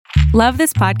Love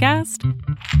this podcast?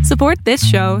 Support this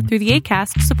show through the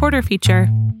Acast supporter feature.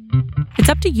 It's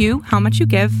up to you how much you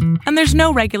give, and there's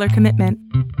no regular commitment.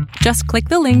 Just click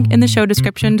the link in the show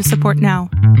description to support now.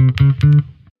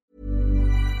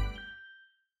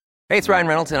 Hey, it's Ryan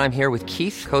Reynolds, and I'm here with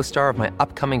Keith, co-star of my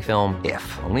upcoming film,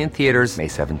 If, only in theaters May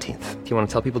 17th. Do you want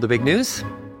to tell people the big news?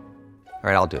 All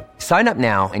right, I'll do it. Sign up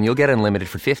now and you'll get unlimited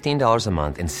for $15 a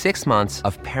month and 6 months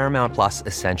of Paramount Plus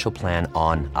Essential Plan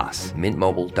on us.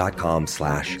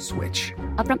 MintMobile.com/switch.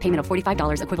 Upfront payment of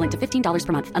 $45 equivalent to $15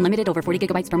 per month. Unlimited over 40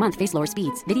 gigabytes per month. Face lower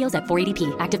speeds. Videos at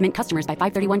 480p. Active Mint customers by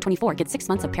 531.24 get 6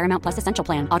 months of Paramount Plus Essential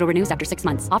Plan. Auto renews after 6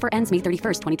 months. Offer ends May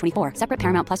 31st, 2024. Separate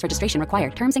Paramount Plus registration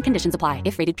required. Terms and conditions apply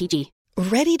if rated PG.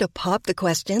 Ready to pop the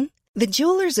question? The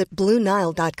jewelers at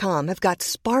BlueNile.com have got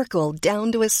sparkle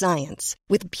down to a science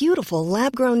with beautiful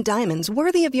lab-grown diamonds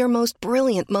worthy of your most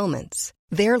brilliant moments.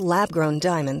 Their lab-grown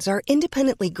diamonds are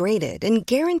independently graded and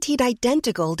guaranteed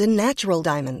identical to natural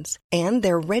diamonds, and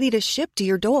they're ready to ship to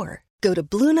your door. Go to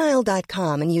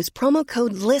BlueNile.com and use promo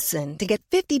code LISTEN to get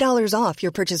 $50 off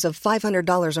your purchase of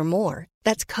 $500 or more.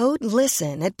 That's code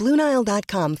LISTEN at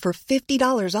BlueNile.com for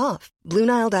 $50 off.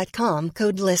 BlueNile.com,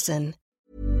 code LISTEN.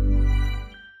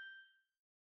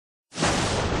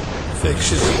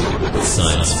 Fiction,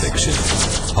 science fiction,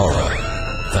 horror,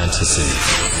 fantasy,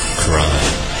 crime,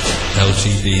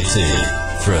 LGBT,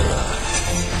 thriller.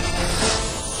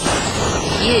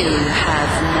 You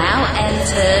have now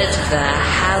entered the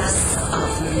House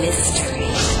of Mystery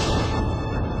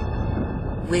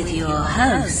with your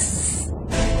hosts,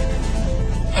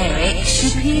 Eric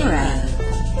Shapiro,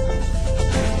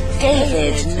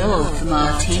 David North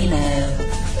Martino,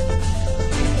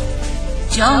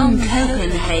 John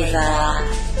Copenhaver,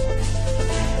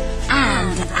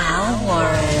 and Al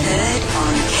Warren. Heard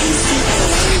on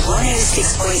KCAA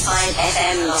 106.5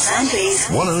 FM Los Angeles,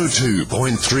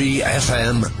 102.3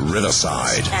 FM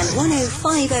Riverside, and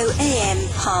 105.0 AM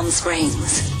Palm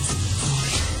Springs.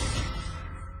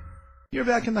 You're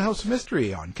back in the House of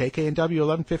Mystery on KKNW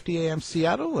 1150 AM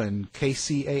Seattle and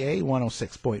KCAA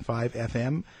 106.5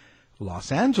 FM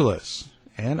Los Angeles.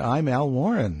 And I'm Al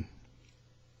Warren.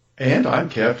 And I'm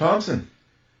Kev Thompson.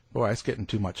 Boy, that's getting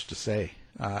too much to say.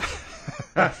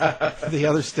 The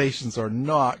other stations are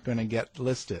not going to get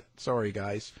listed. Sorry,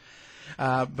 guys.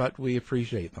 But we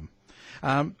appreciate them.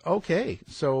 Okay,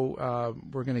 so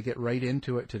we're going to get right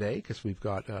into it today because we've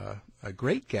got a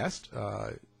great guest,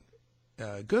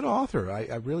 good author.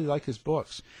 I really like his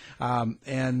books.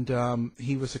 And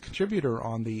he was a contributor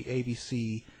on the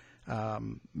ABC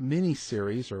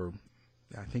mini-series, or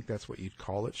I think that's what you'd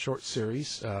call it, short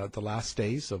series, The Last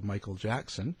Days of Michael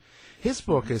Jackson. His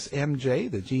book is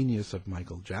MJ, The Genius of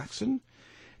Michael Jackson,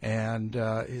 and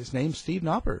his name's Steve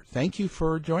Knopper. Thank you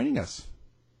for joining us.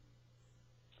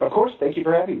 Of course, thank you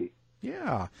for having me.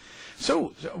 Yeah.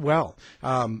 So, well,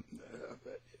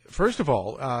 first of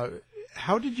all,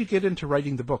 how did you get into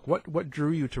writing the book? What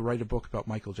drew you to write a book about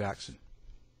Michael Jackson?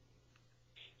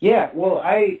 Yeah, well,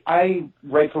 I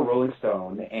write for Rolling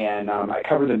Stone, and I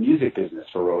cover the music business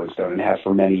for Rolling Stone and have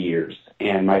for many years.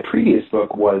 And my previous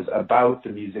book was about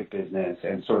the music business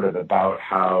and sort of about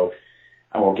how,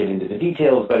 I won't get into the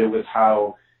details, but it was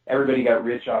how everybody got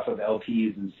rich off of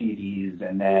LPs and CDs,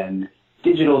 and then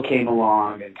digital came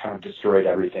along and kind of destroyed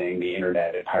everything, the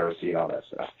internet and piracy and all that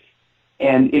stuff.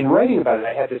 And in writing about it,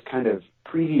 I had this kind of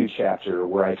preview chapter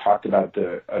where I talked about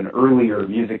an earlier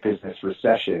music business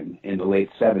recession in the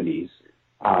late 70s,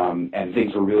 and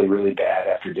things were really, really bad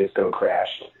after disco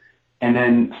crashed. And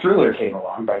then Thriller came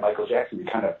along by Michael Jackson and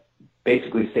kind of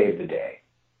basically saved the day.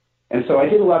 And so I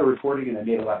did a lot of reporting, and I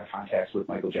made a lot of contacts with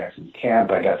Michael Jackson's camp.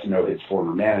 I got to know his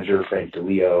former manager, Frank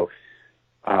DeLeo.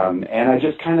 And I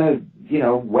just kind of,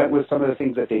 went with some of the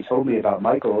things that they told me about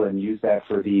Michael and used that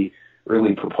for the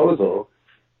early proposal.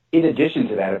 In addition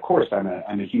to that, of course, I'm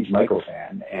a huge Michael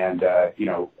fan, and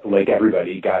like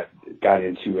everybody, got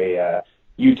into a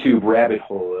YouTube rabbit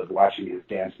hole of watching his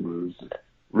dance moves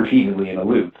repeatedly in a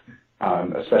loop,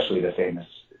 especially the famous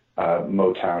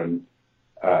Motown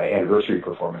anniversary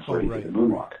performance where he did the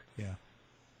moonwalk. Yeah.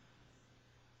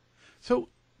 So,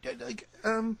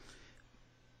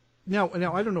 now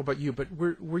I don't know about you, but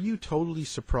were you totally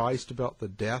surprised about the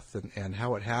death and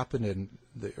how it happened in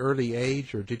the early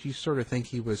age, or did you sort of think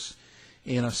he was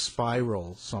in a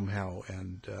spiral somehow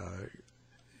and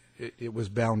it was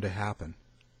bound to happen?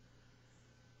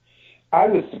 I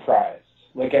was surprised,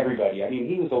 like everybody. I mean,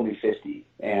 he was only 50,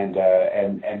 and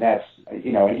that's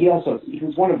and he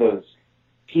was one of those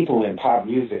people in pop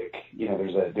music.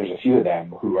 There's a few of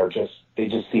them who are just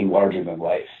seem larger than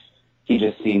life. He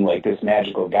just seemed like this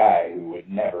magical guy who would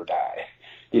never die.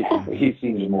 He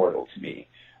seemed immortal to me.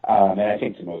 and I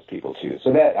think to most people too.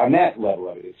 So that on that level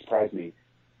of it, it surprised me.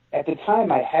 At the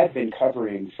time, I had been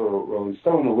covering for Rolling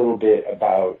Stone a little bit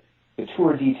about the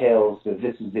tour details, the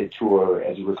This Is It tour,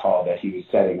 as you recall, that he was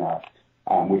setting up,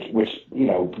 which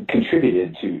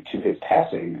contributed to his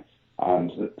passing.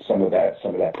 Some of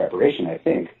that preparation, I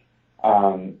think.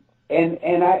 And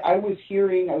I was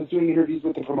doing interviews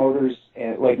with the promoters,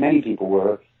 and, like many people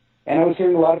were, and I was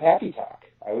hearing a lot of happy talk.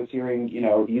 I was hearing,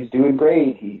 he's doing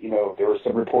great. There were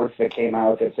some reports that came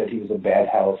out that said he was in bad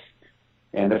health,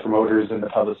 and the promoters and the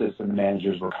publicists and the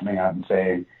managers were coming out and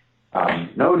saying,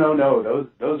 no,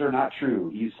 those are not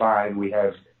true. He's fine. We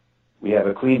have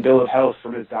a clean bill of health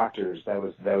from his doctors. That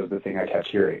was the thing I kept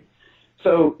hearing.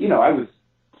 So, I was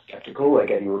skeptical,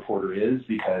 like any reporter is,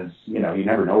 because you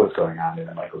never know what's going on in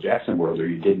the Michael Jackson world, or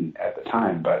you didn't at the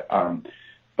time. But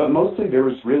mostly there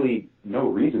was really no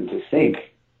reason to think,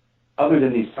 other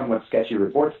than these somewhat sketchy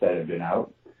reports that had been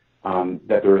out,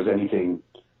 that there was anything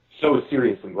so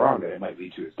seriously wrong that it might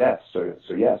lead to his death. So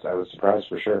yes, I was surprised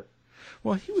for sure.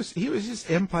 Well, his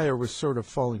empire was sort of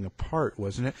falling apart,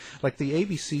 wasn't it? Like the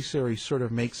ABC series sort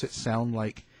of makes it sound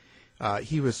like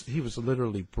he was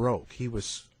literally broke. He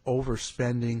was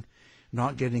overspending,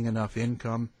 not getting enough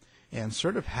income, and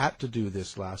sort of had to do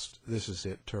this This Is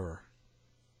It tour.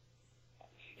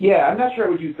 Yeah, I'm not sure I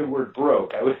would use the word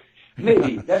broke.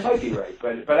 Maybe that might be right,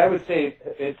 but I would say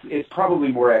it's probably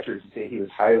more accurate to say he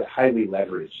was highly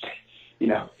leveraged.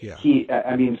 Yeah.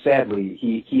 Sadly,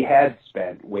 he had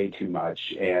spent way too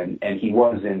much, and he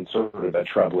was in sort of a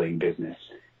troubling business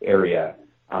area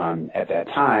at that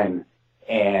time.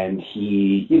 And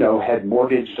he, had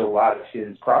mortgaged a lot of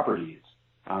his properties.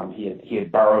 He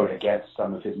had borrowed against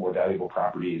some of his more valuable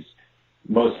properties,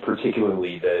 most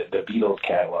particularly the Beatles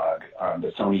catalog,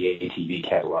 the Sony ATV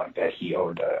catalog that he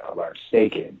owned a large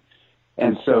stake in.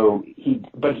 And so he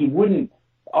wouldn't,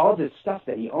 all this stuff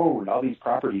that he owned, all these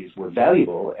properties were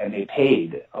valuable, and they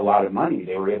paid a lot of money.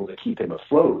 They were able to keep him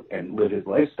afloat and live his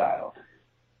lifestyle.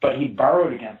 But he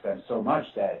borrowed against them so much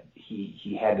that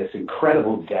he had this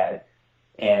incredible debt.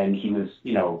 And he was,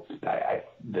 the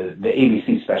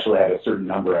ABC special had a certain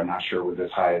number. I'm not sure it was as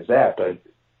high as that,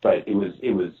 but it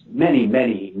was many,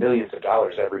 many millions of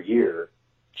dollars every year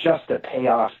just to pay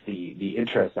off the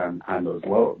interest on those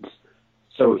loans.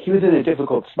 So he was in a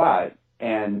difficult spot,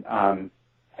 and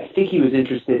I think he was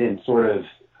interested in sort of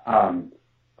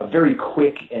a very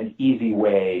quick and easy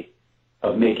way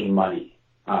of making money,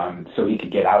 so he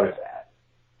could get out of that.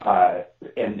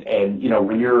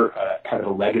 When you're kind of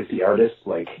a legacy artist,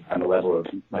 like on the level of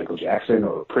Michael Jackson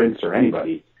or Prince or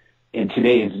anybody, in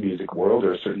today's music world,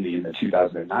 or certainly in the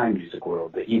 2009 music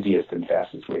world, the easiest and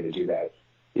fastest way to do that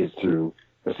is through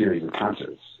a series of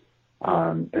concerts.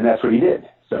 And that's what he did.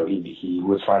 So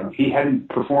he hadn't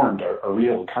performed a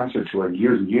real concert tour in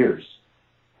years and years,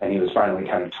 and he was finally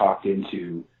kind of talked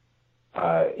into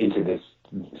this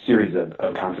series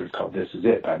of concerts called This Is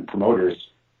It by promoters.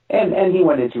 And he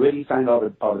went into it. He signed all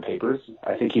the papers.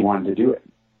 I think he wanted to do it.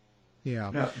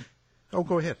 Yeah.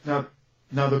 Go ahead.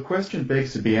 Now the question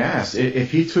begs to be asked: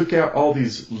 if he took out all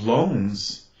these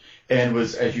loans and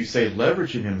was, as you say,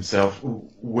 leveraging himself,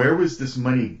 where was this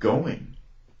money going?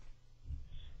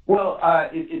 Well,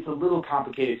 it's a little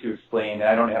complicated to explain, and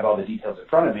I don't have all the details in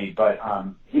front of me. But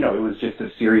it was just a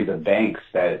series of banks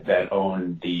that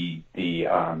owned the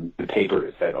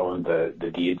papers, that owned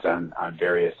the deeds on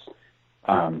various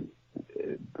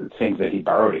things that he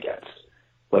borrowed against.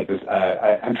 Like this,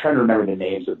 I'm trying to remember the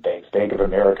names of banks. Bank of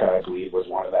America, I believe, was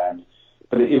one of them.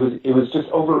 But it was just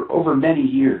over many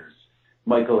years,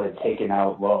 Michael had taken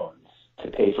out loans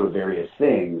to pay for various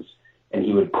things, and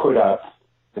he would put up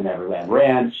the Neverland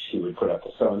Ranch, he would put up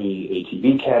the Sony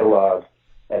ATV catalog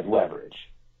as leverage.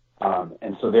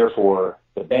 And so therefore,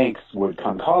 the banks would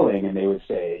come calling, and they would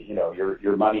say,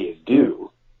 your money is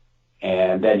due.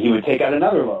 And then he would take out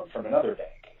another loan from another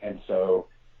bank. And so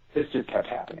this just kept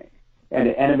happening. And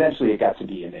eventually it got to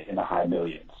be in the high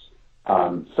millions.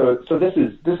 So this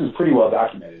is pretty well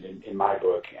documented in my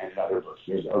book and in other books.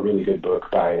 There's a really good book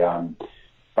by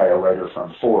a writer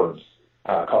from Forbes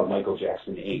called Michael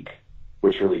Jackson, Inc.,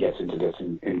 which really gets into this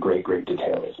in great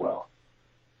detail as well.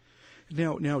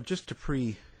 Now just to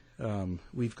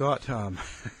we've got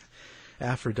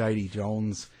Aphrodite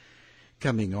Jones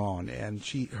coming on, and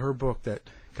her book that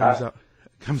comes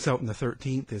out on the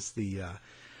 13th is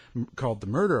called The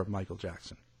Murder of Michael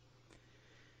Jackson.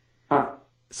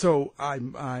 So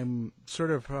I'm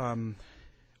sort of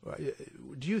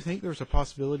do you think there's a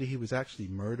possibility he was actually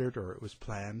murdered, or it was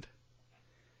planned?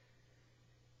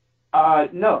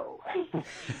 No,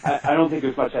 I don't think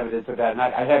there's much evidence of that, and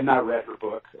I have not read her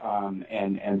book,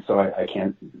 and so I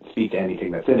can't speak to anything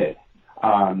that's in it.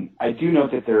 I do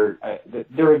note that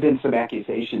there have been some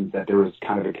accusations that there was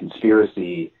kind of a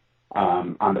conspiracy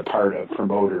on the part of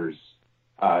promoters,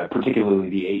 particularly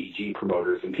the AEG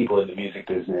promoters and people in the music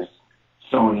business,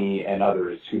 Sony and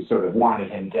others, who sort of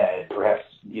wanted him dead. Perhaps,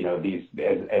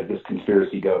 as this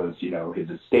conspiracy goes, his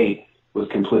estate was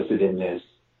complicit in this,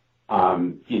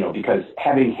 because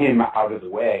having him out of the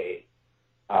way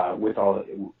with all,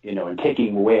 and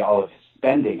taking away all of his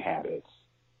spending habits,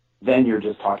 then you're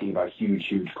just talking about huge,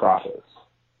 huge profits,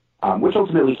 which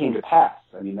ultimately came to pass.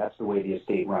 I mean, that's the way the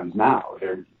estate runs now.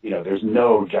 There's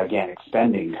no gigantic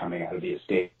spending coming out of the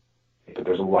estate, but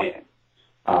there's a lot in it.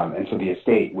 And so the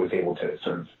estate was able to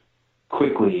sort of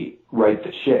quickly right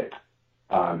the ship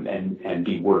and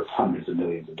be worth hundreds of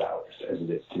millions of dollars as it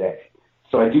is today.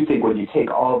 So I do think when you take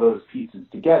all those pieces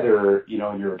together,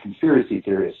 and you're a conspiracy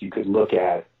theorist, you could look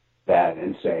at that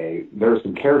and say there are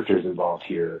some characters involved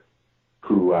here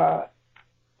who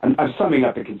I'm summing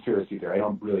up the conspiracy there. I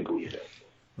don't really believe it.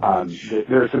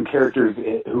 There are some characters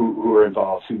who are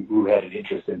involved who had an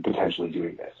interest in potentially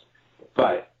doing this,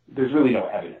 but there's really no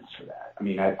evidence for that. I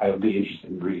mean, I would be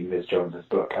interested in reading Ms. Jones's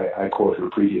book. I quote her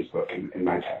previous book in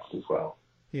my text as well.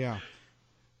 Yeah.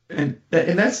 And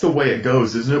that's the way it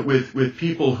goes, isn't it? With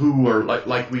people who are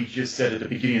like we just said at the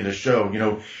beginning of the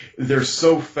show, they're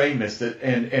so famous that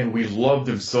and we love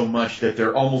them so much that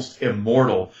they're almost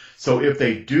immortal. So if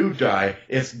they do die,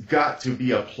 it's got to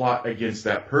be a plot against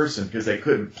that person because they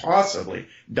couldn't possibly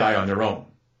die on their own.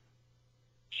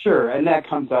 Sure, and that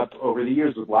comes up over the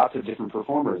years with lots of different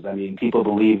performers. I mean, people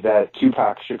believe that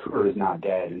Tupac Shakur is not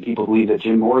dead, and people believe that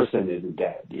Jim Morrison isn't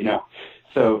dead,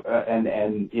 So,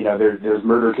 there's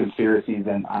murder conspiracies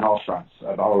on all fronts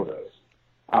of all of those.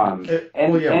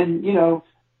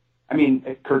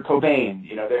 Kurt Cobain,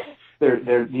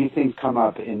 these things come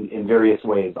up in various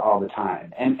ways all the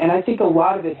time. And I think a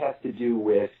lot of it has to do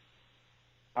with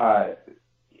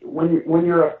when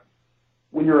you're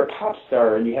a pop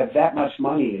star and you have that much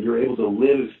money and you're able to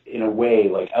live in a way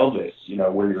like Elvis,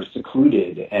 where you're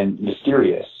secluded and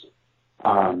mysterious,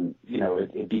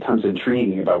 it becomes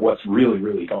intriguing about what's really,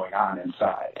 really going on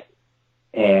inside.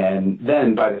 And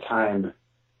then by the time,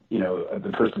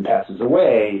 the person passes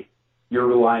away, you're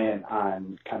reliant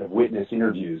on kind of witness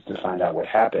interviews to find out what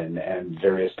happened, and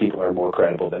various people are more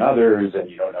credible than others, and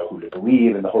you don't know who to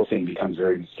believe, and the whole thing becomes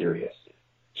very mysterious.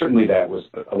 Certainly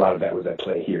a lot of that was at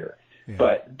play here. Yeah.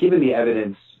 But given the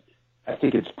evidence, I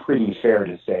think it's pretty fair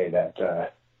to say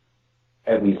that,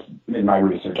 at least in my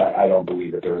research, I don't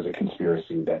believe that there was a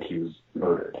conspiracy that he was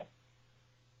murdered.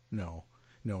 No.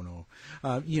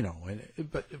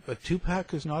 But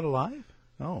Tupac is not alive?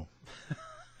 Oh.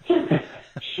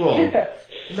 Well,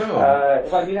 no.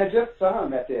 I just saw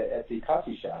him at the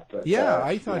coffee shop. But,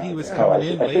 I thought he was coming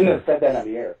in later. I shouldn't have said that on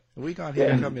the air. We got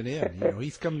him coming in.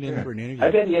 He's coming in for an interview. I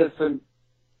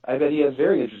bet he has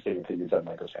very interesting opinions on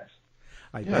Michael Jackson.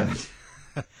 I bet.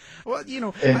 Well,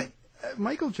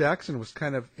 Michael Jackson was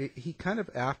kind of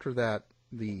after that,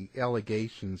 the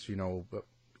allegations, but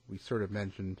we sort of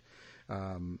mentioned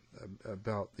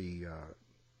about the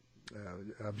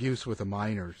abuse with the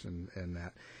minors and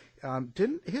that.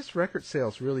 Didn't his record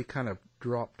sales really kind of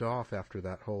dropped off after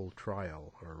that whole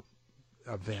trial or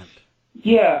event?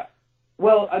 Yeah.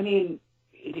 Well, I mean,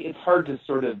 it's hard to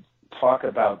sort of talk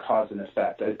about cause and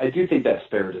effect. I do think that's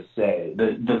fair to say.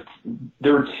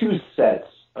 There were two sets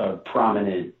of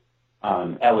prominent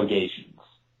allegations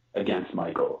against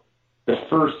Michael. The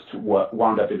first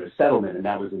wound up in a settlement, and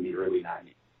that was in the early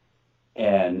 90s.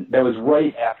 And that was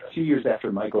a few years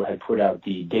after Michael had put out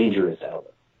the Dangerous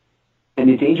album. And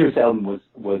the Dangerous album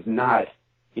was not,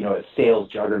 a sales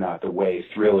juggernaut the way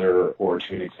Thriller or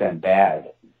to an extent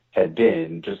Bad had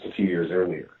been just a few years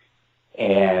earlier.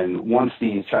 And once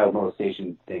these child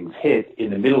molestation things hit in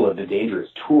the middle of the Dangerous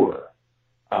tour,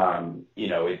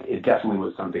 it definitely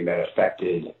was something that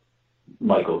affected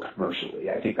Michael commercially.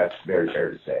 I think that's very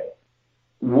fair to say.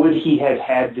 Would he have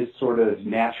had this sort of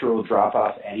natural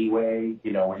drop-off anyway,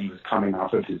 when he was coming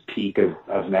off of his peak of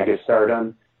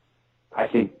megastardom? I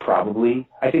think probably.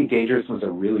 I think Dangerous was a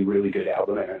really, really good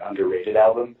album and an underrated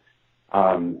album.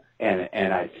 And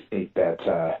I think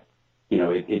that,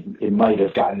 it might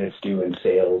have gotten its due in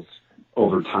sales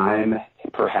over time,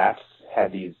 perhaps,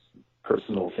 had these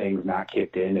personal things not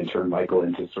kicked in and turned Michael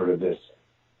into sort of this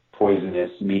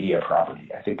poisonous media property.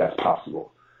 I think that's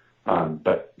possible.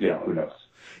 But, who knows?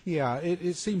 Yeah,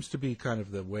 it seems to be kind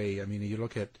of the way. I mean, you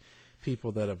look at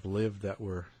people that have lived that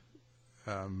were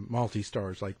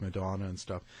multi-stars like Madonna and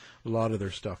stuff. A lot of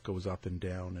their stuff goes up and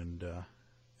down, and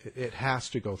it has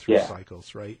to go through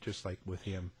cycles, right? Just like with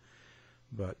him.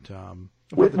 But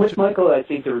with Michael, I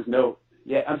think there was no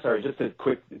Yeah, I'm sorry, just a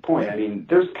quick point. I mean,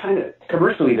 there's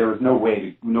commercially, there was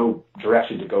no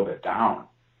direction to go but down.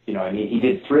 You know, I mean, he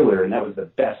did Thriller, and that was the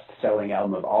best-selling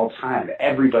album of all time.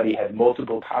 Everybody had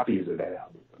multiple copies of that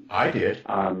album. I did.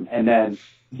 And then,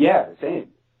 yeah, same.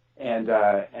 And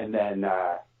then,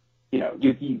 you know,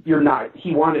 you're not,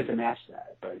 he wanted to match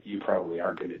that, but you probably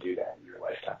aren't going to do that in your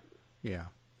lifetime. Yeah.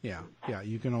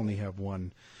 You can only have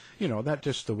one. You know, that's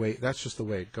just the way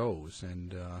it goes,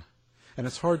 and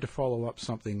it's hard to follow up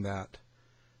something that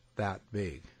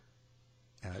big,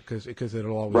 because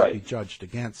it'll always be judged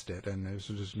against it, and there's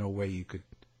just no way you could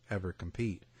ever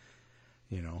compete.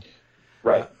 You know.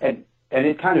 Right, and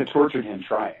it kind of tortured him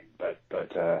trying, but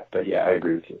yeah, I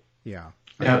agree with you. Yeah.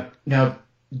 Now.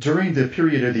 During the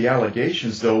period of the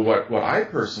allegations, though, what I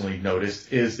personally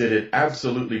noticed is that it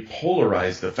absolutely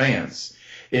polarized the fans.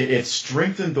 It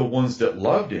strengthened the ones that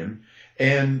loved him,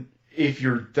 and if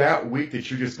you're that weak that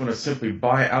you're just going to simply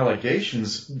buy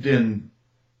allegations, then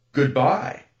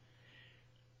goodbye.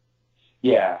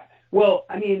 Yeah. Well,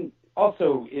 I mean,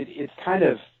 also, it's kind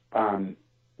of,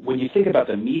 when you think about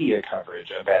the media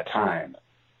coverage of that time,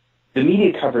 the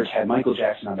media coverage had Michael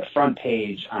Jackson on the front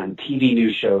page on TV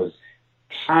news shows,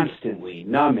 constantly,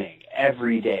 numbing,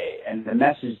 every day. And the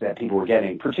message that people were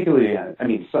getting, particularly,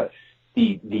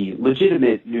 the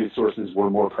legitimate news sources were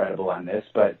more credible on this,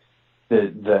 but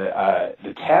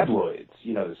the tabloids,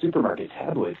 you know, the supermarket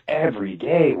tabloids, every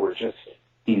day were just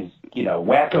these, you know,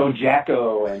 wacko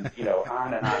jacko and, you know,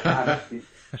 on and on,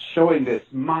 showing this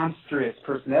monstrous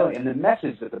personality. And the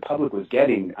message that the public was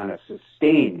getting on a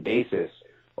sustained basis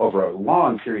over a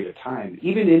long period of time,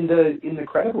 even in the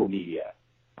credible media.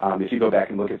 If you go back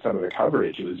and look at some of the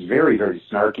coverage, it was very, very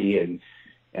snarky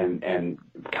and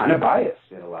kind of biased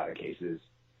in a lot of cases,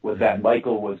 was that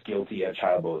Michael was guilty of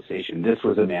child molestation. This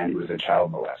was a man who was a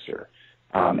child molester.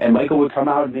 And Michael would come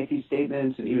out and make these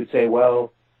statements, and he would say,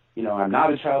 well, you know, I'm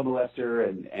not a child molester,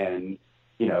 and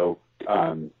you know,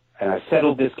 and I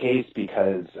settled this case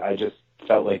because I just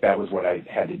felt like that was what I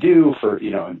had to do for, you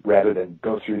know, rather than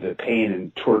go through the pain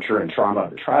and torture and trauma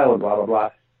of the trial and blah, blah, blah.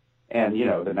 And, you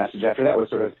know, the message after that was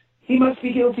sort of, he must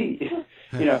be guilty.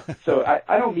 You know, so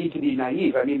I don't mean to be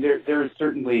naive. I mean, there is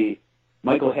certainly,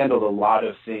 Michael handled a lot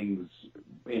of things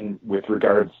with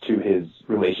regards to his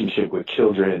relationship with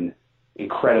children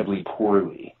incredibly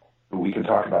poorly. We can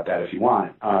talk about that if you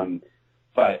want.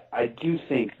 But I do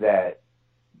think that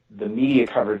the media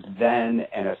coverage then,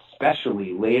 and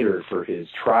especially later for his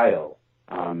trial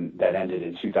that ended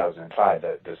in 2005,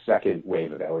 the second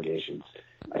wave of allegations,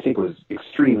 I think was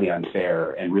extremely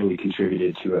unfair and really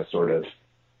contributed to a sort of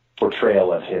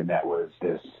portrayal of him that was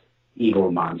this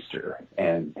evil monster.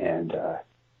 And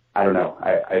I don't know.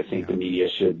 I think the media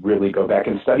should really go back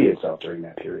and study itself during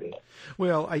that period.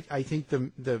 Well, I think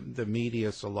the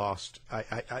media's a lost.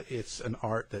 It's an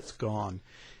art that's gone.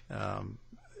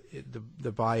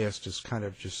 The bias just kind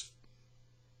of just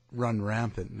run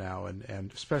rampant now,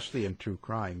 and especially in true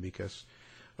crime, because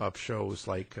of shows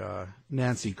like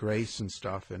Nancy Grace and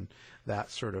stuff, and that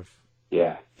sort of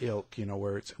ilk, you know,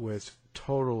 where it's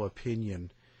total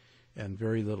opinion and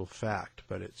very little fact,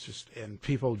 but it's just, and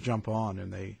people jump on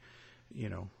and they, you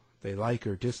know, they like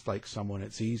or dislike someone.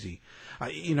 It's easy.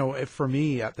 You know, for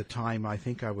me at the time, I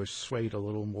think I was swayed a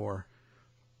little more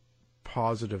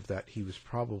positive that he was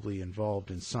probably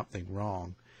involved in something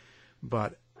wrong,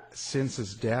 but since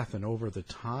his death and over the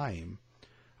time,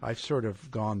 I've sort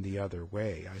of gone the other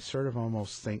way. I sort of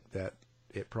almost think that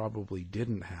it probably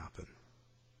didn't happen.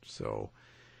 So,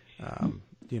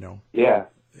 you know,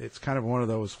 it's kind of one of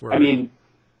those where, I mean,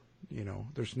 you know,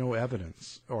 there's no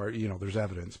evidence, or, you know, there's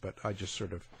evidence, but I just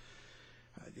sort of,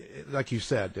 like you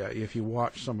said, if you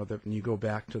watch some of the, and you go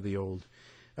back to the old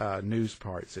news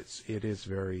parts, it is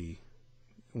very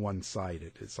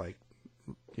one-sided. It's like,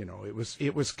 you know,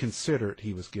 it was considered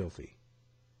he was guilty.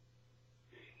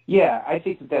 Yeah, I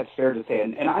think that's fair to say,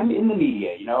 and I'm in the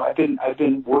media. You know, I've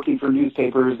been working for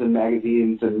newspapers and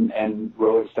magazines and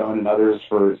Rolling Stone and others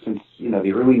since, you know,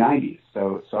 the early '90s.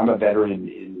 So I'm a veteran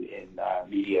in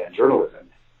media and journalism.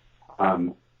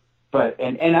 But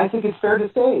I think it's fair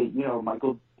to say, you know,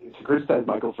 to criticize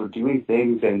Michael for doing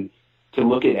things and to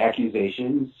look at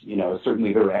accusations. You know,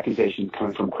 certainly there were accusations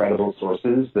coming from credible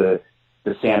sources. The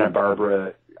Santa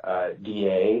Barbara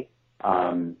DA.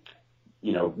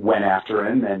 You know, went after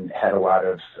him and had a lot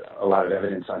of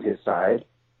evidence on his side.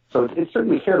 So it's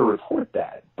certainly fair to report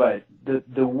that. But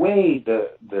the way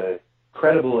the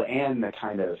credible and the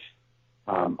kind of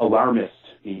alarmist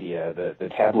media, the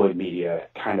tabloid media,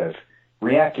 kind of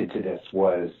reacted to this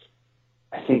was,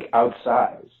 I think,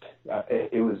 outsized.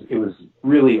 It was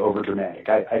really overdramatic.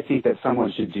 I think that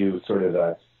someone should do sort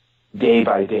of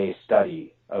day-by-day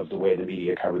study of the way the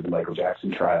media covered the Michael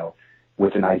Jackson trial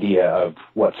with an idea of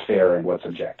what's fair and what's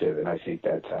objective. And I think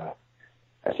that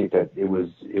it was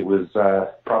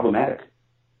problematic.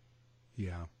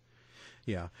 Yeah.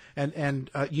 Yeah,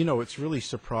 and it's really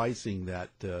surprising that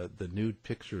the nude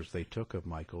pictures they took of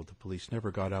Michael, the police never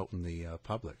got out in the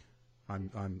public.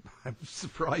 I'm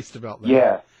surprised about that.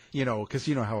 Yeah, because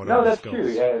you know how it no, always that's goes. true.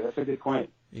 Yeah, that's a good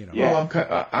point. Well,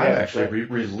 I'm actually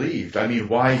relieved. I mean,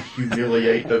 why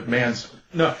humiliate the man's?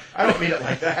 No, I don't mean it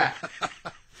like that.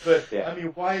 But I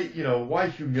mean, why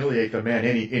humiliate the man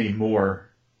any more?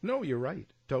 No, you're right.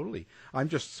 Totally. I'm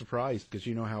just surprised because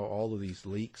you know how all of these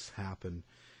leaks happen.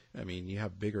 I mean, you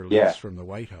have bigger leaks from the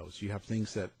White House. You have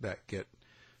things that get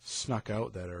snuck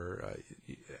out that are,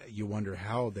 you wonder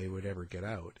how they would ever get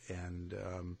out, and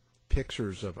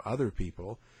pictures of other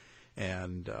people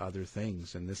and other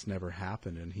things, and this never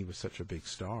happened, and he was such a big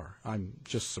star. I'm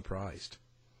just surprised.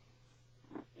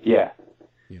 Yeah.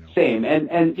 Same.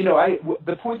 And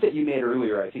the point that you made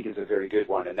earlier, I think, is a very good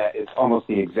one, and that it's almost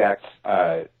the exact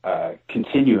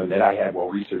continuum that I had while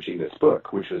researching this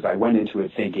book, which was I went into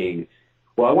it thinking,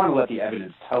 well, I want to let the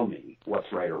evidence tell me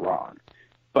what's right or wrong.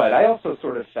 But I also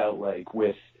sort of felt like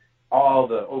with all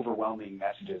the overwhelming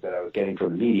messages that I was getting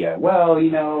from the media, well,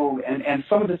 and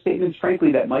some of the statements,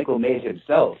 frankly, that Michael made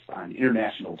himself on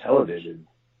international television,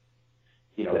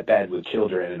 that bad with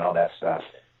children and all that stuff,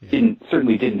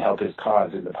 certainly didn't help his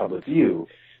cause in the public view.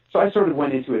 So I sort of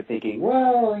went into it thinking,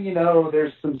 well,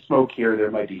 there's some smoke here,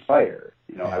 there might be fire.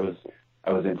 I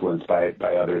was influenced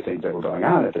by other things that were going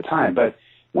on at the time. But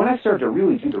when I started to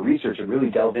really do the research and really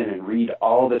delve in and read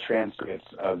all the transcripts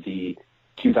of the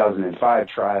 2005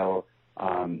 trial,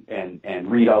 and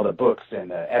read all the books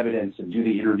and the evidence and do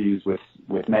the interviews with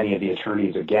many of the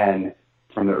attorneys again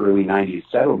from the early 90s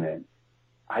settlement,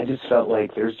 I just felt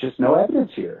like there's just no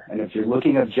evidence here. And if you're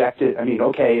looking objective, I mean,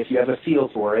 okay, if you have a feel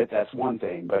for it, that's one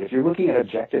thing. But if you're looking at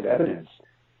objective evidence,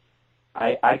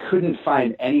 I couldn't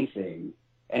find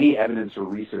any evidence or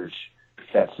research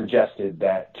that suggested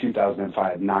that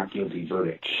 2005 not guilty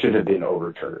verdict should have been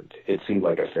overturned. It seemed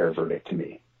like a fair verdict to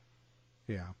me.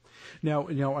 Yeah. Now,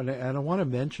 and I want to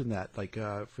mention that, like,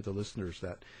 for the listeners,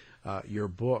 that your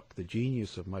book, The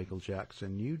Genius of Michael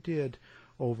Jackson, you did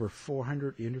over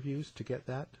 400 interviews to get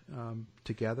that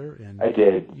together. And I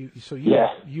did.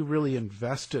 You really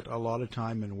invested a lot of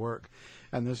time and work.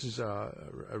 And this is a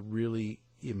really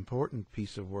important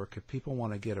piece of work. If people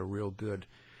want to get a real good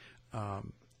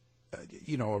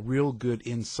a real good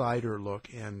insider look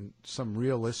and some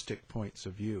realistic points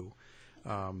of view,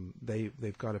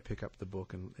 they've got to pick up the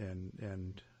book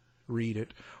and read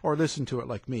it, or listen to it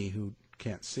like me, who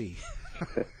can't see.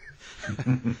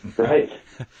 Right.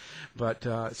 But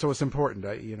so it's important.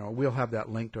 We'll have that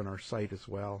linked on our site as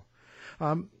well.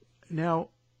 Now,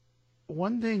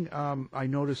 one thing I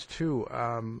noticed too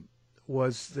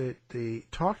was that they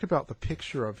talked about the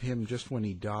picture of him just when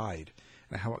he died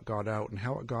and how it got out and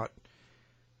how it got,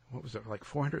 what was it, like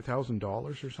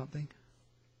 $400,000 or something?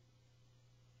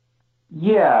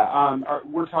 Yeah,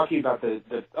 we're talking about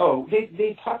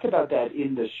they talked about that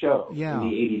in the show, in the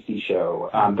ABC show,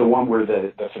 the one where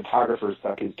the photographer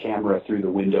stuck his camera through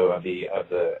the window of the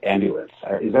ambulance.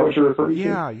 Is that what you're referring to?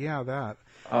 Yeah, that.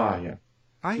 Yeah.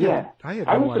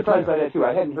 I was surprised by that too.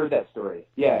 I hadn't heard that story.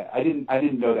 Yeah, I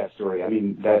didn't know that story. I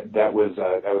mean, that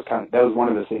was one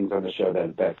of the things on the show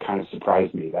that kind of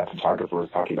surprised me. That photographer was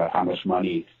talking about how much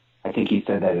money. I think he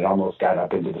said that it almost got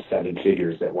up into the seven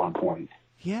figures at one point.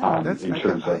 Yeah, I had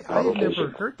never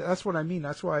heard that. That's what I mean.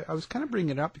 That's why I was kind of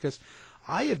bringing it up, because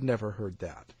I had never heard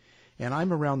that, and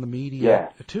I'm around the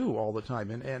media too all the time.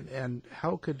 And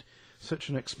how could such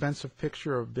an expensive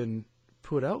picture have been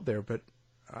put out there? But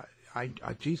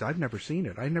I've never seen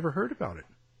it. I never heard about it.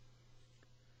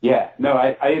 Yeah, no,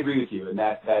 I agree with you, and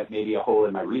that may be a hole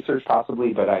in my research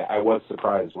possibly, but I was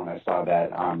surprised when I saw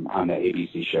that on the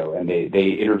ABC show, and they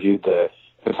interviewed the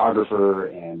photographer,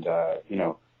 and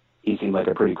he seemed like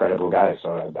a pretty credible guy,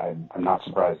 so I'm not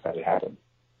surprised that it happened.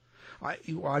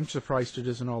 I'm surprised it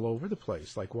isn't all over the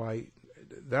place. Like, why?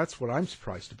 That's what I'm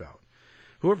surprised about.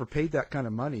 Whoever paid that kind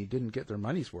of money didn't get their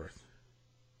money's worth.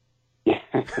 Yeah,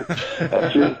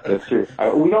 that's true.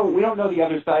 We don't know the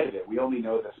other side of it. We only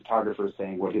know the photographer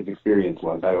saying what his experience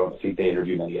was. I don't think they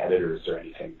interviewed any editors or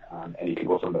anything, any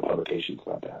people from the publications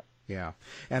about that. Yeah,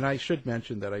 and I should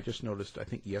mention that I just noticed, I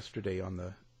think yesterday on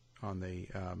the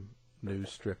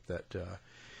news strip, that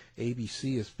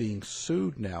ABC is being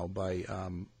sued now by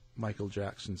Michael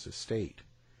Jackson's estate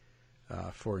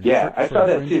for I saw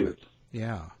that too.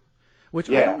 Yeah, which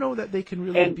I don't know that they can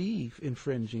really be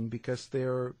infringing, because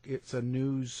it's a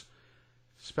news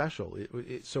special.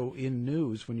 So in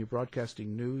news, when you're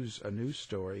broadcasting a news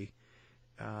story,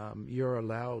 you're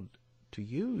allowed to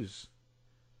use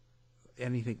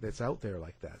anything that's out there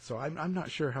like that. So I'm not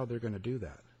sure how they're going to do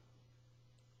that.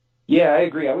 Yeah, I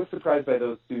agree. I was surprised by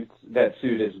that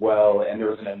suit as well. And there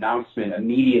was an announcement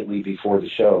immediately before the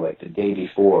show, like the day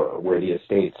before, where the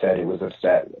estate said it was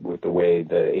upset with the way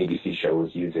the ABC show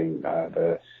was using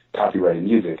the copyrighted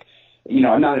music.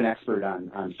 I'm not an expert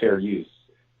on fair use.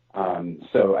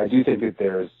 So I do think that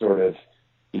there's sort of,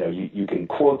 you can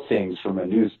quote things from a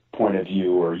news point of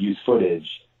view or use footage.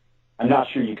 I'm not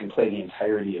sure you can play the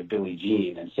entirety of Billie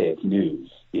Jean and say it's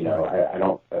news. I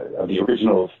don't, of the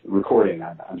original recording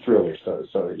on Thriller. So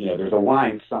there's a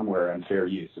line somewhere on fair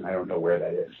use, and I don't know where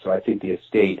that is. So I think the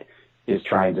estate is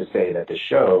trying to say that the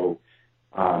show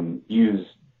used,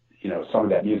 some of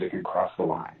that music and crossed the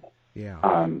line. Yeah.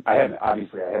 I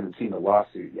haven't seen the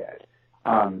lawsuit yet.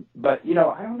 But,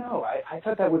 I don't know. I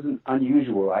thought that was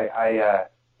unusual.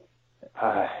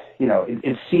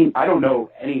 It seemed, I don't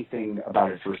know anything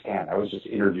about it firsthand. I was just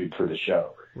interviewed for the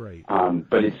show. Right.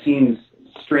 But it seems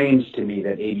strange to me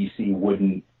that ABC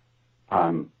wouldn't,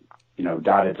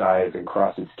 dot its I's and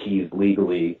cross its T's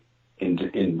legally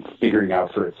in figuring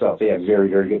out for itself. They have very,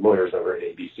 very good lawyers over at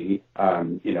ABC,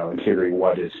 in figuring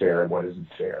what is fair and what isn't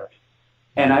fair.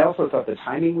 And I also thought the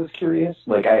timing was curious.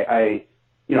 Like I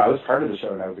was part of the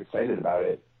show and I was excited about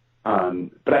it.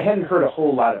 But I hadn't heard a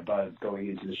whole lot of buzz going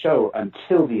into the show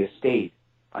until the estate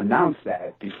announced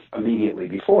that immediately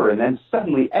before. And then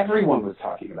suddenly everyone was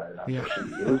talking about it on social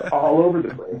media. It was all over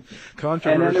the place.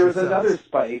 And then there was another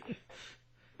spike.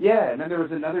 Yeah, and then there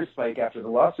was another spike after the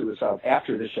lawsuit was filed,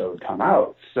 after the show had come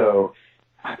out. So,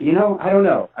 I don't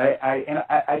know.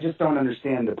 I just don't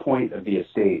understand the point of the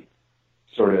estate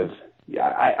sort of.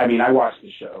 I watched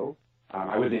the show.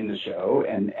 I was in the show,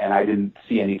 and I didn't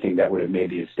see anything that would have made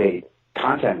the estate,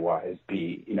 content-wise,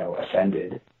 be,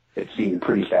 offended. It seemed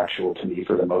pretty factual to me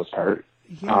for the most part.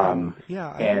 Yeah.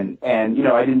 And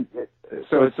I didn't.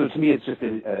 So to me, it's just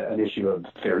an issue of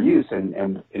fair use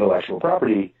and intellectual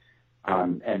property. I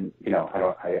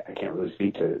can't really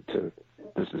speak to the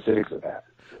specifics of that.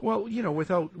 Well,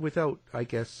 without, I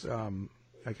guess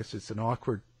it's an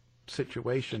awkward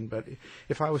situation. But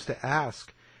if I was to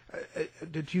ask,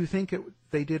 did you think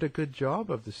they did a good job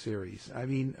of the series? I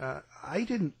mean, I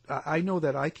didn't. I know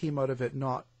that I came out of it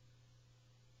not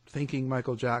thinking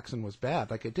Michael Jackson was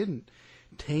bad. Like, it didn't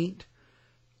taint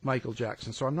Michael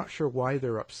Jackson, so I'm not sure why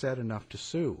they're upset enough to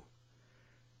sue.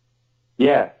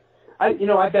 Yeah, I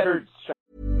better.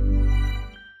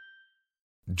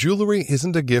 Jewelry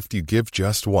isn't a gift you give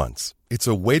just once. It's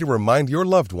a way to remind your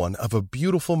loved one of a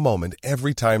beautiful moment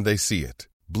every time they see it.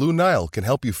 Blue Nile can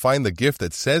help you find the gift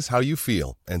that says how you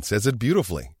feel and says it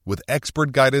beautifully, with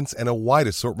expert guidance and a wide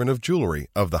assortment of jewelry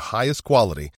of the highest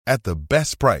quality at the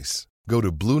best price. Go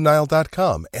to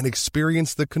BlueNile.com and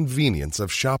experience the convenience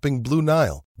of shopping Blue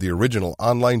Nile, the original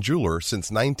online jeweler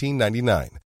since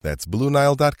 1999. That's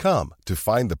BlueNile.com to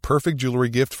find the perfect jewelry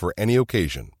gift for any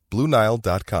occasion.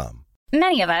 BlueNile.com.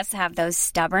 Many of us have those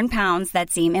stubborn pounds that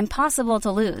seem impossible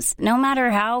to lose, no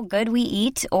matter how good we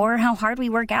eat or how hard we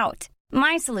work out.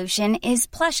 My solution is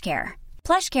PlushCare.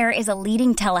 PlushCare is a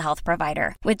leading telehealth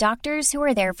provider with doctors who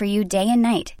are there for you day and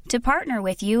night to partner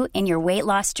with you in your weight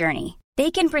loss journey. They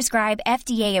can prescribe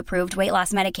FDA-approved weight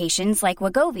loss medications like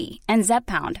Wegovy and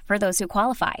Zepbound for those who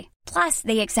qualify. Plus,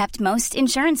 they accept most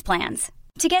insurance plans.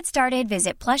 To get started,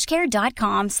 visit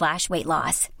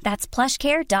plushcare.com/weightloss. That's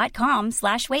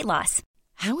plushcare.com/weightloss.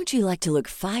 How would you like to look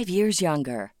 5 years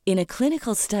younger? In a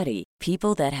clinical study,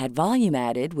 people that had volume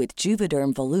added with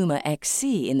Juvederm Voluma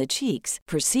XC in the cheeks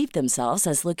perceived themselves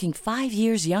as looking 5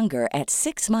 years younger at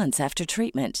 6 months after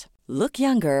treatment. Look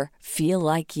younger, feel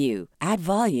like you. Add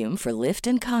volume for lift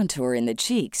and contour in the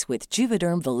cheeks with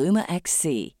Juvederm Voluma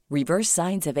XC. Reverse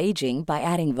signs of aging by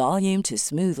adding volume to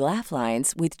smooth laugh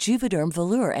lines with Juvederm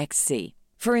Volure XC.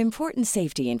 For important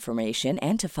safety information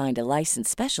and to find a licensed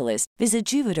specialist, visit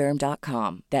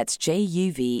Juvederm.com. That's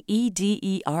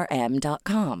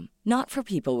JUVEDERM.com. Not for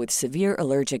people with severe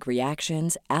allergic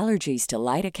reactions, allergies to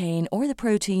lidocaine, or the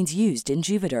proteins used in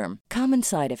Juvederm. Common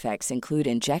side effects include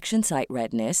injection site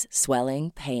redness,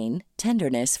 swelling, pain,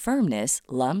 tenderness, firmness,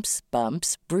 lumps,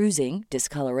 bumps, bruising,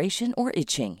 discoloration, or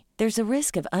itching. There's a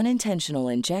risk of unintentional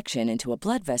injection into a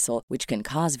blood vessel, which can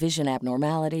cause vision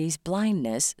abnormalities,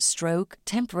 blindness, stroke,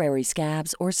 temporary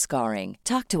scabs, or scarring.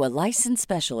 Talk to a licensed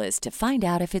specialist to find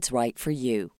out if it's right for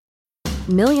you.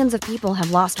 Millions of people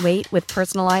have lost weight with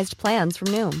personalized plans from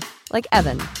Noom. Like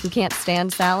Evan, who can't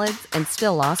stand salads and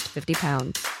still lost 50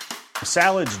 pounds.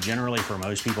 Salads generally for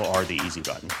most people are the easy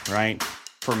button, right?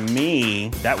 For me,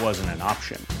 that wasn't an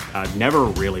option. I never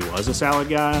really was a salad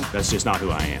guy. That's just not who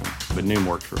I am. But Noom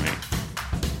worked for me.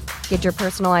 Get your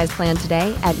personalized plan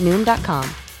today at Noom.com.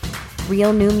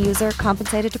 Real Noom user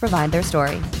compensated to provide their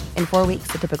story. In 4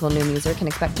 weeks, the typical Noom user can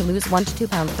expect to lose 1 to 2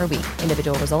 pounds per week.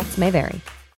 Individual results may vary.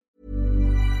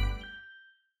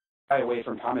 Away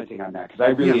from commenting on that because I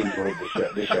really enjoyed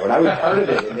the show, and I was part of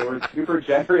it, and they were super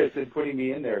generous in putting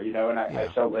me in there, and I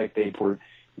felt like they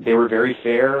were very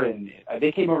fair, and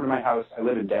they came over to my house. I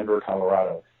live in Denver,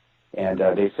 Colorado, and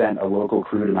they sent a local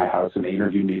crew to my house, and they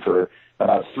interviewed me for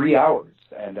about 3 hours,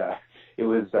 and it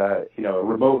was a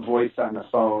remote voice on the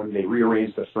phone. They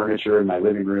rearranged the furniture in my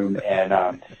living room,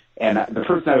 and the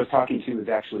person I was talking to was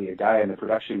actually a guy in the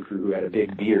production crew who had a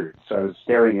big beard. So I was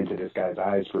staring into this guy's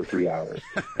eyes for 3 hours,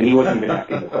 and he wasn't even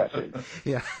asking the question.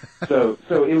 Yeah. So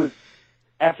it was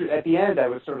at the end, I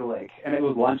was sort of like, and it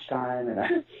was lunchtime,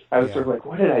 and I was sort of like,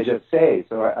 what did I just say?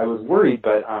 So I was worried,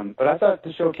 but I thought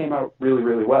the show came out really,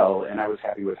 really well, and I was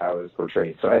happy with how it was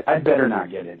portrayed. So I'd better not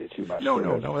get into too much. No,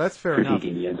 that's fair enough.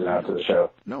 Critiquing the ins and outs of the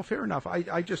show. No, fair enough.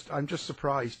 I'm just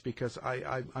surprised because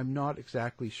I'm not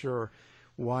exactly sure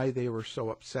why they were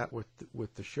so upset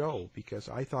with the show, because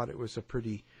I thought it was a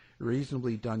pretty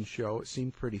reasonably done show. It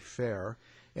seemed pretty fair,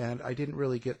 and I didn't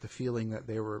really get the feeling that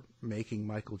they were making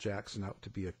Michael Jackson out to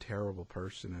be a terrible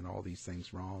person and all these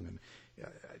things wrong. And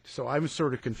so I was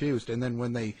sort of confused. And then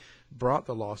when they brought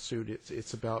the lawsuit,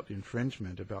 it's about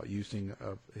infringement, about using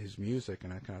of his music,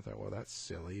 and I kind of thought, well, that's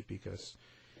silly because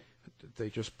they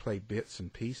just play bits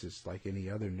and pieces like any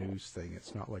other news thing.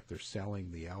 It's not like they're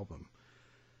selling the album.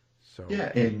 So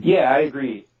I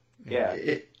agree. Yeah.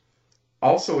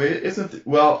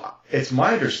 It's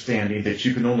my understanding that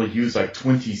you can only use like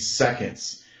 20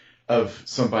 seconds of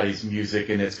somebody's music,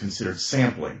 and it's considered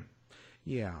sampling.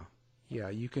 Yeah,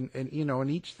 you can,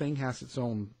 and each thing has its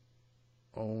own,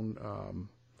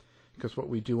 because what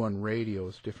we do on radio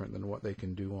is different than what they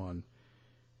can do on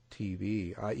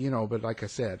TV. But like I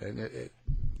said,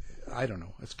 I don't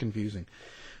know, it's confusing.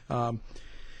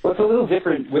 Well, it's a little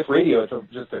different with radio.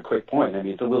 Just a quick point. I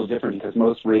mean, it's a little different because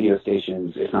most radio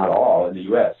stations, if not all, in the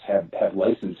U.S. have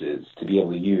licenses to be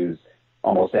able to use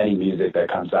almost any music that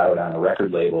comes out on a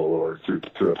record label or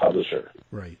through a publisher.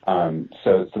 Right.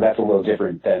 So that's a little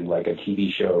different than like a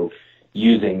TV show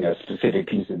using a specific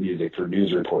piece of music for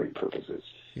news reporting purposes.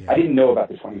 Yeah. I didn't know about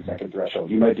the 20-second threshold.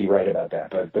 You might be right about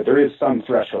that, but there is some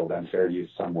threshold on fair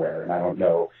use somewhere, and I don't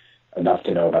know enough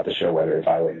to know about the show whether it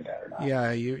violated that or not.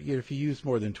 Yeah, if you use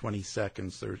more than 20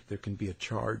 seconds, there can be a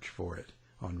charge for it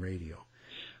on radio.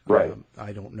 Right.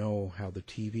 I don't know how the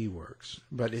TV works,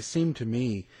 but it seemed to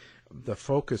me the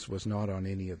focus was not on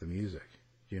any of the music.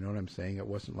 You know what I'm saying? It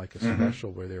wasn't like a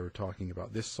special where they were talking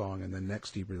about this song and then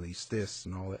next he released this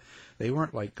and all that. They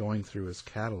weren't like going through his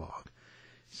catalog.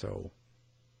 So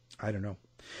I don't know.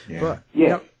 Yeah. But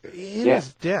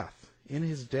in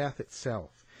his death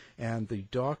itself, and the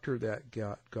doctor that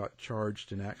got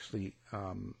charged and actually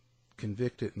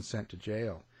convicted and sent to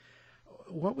jail,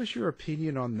 what was your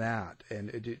opinion on that?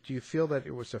 And do you feel that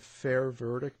it was a fair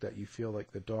verdict, that you feel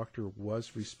like the doctor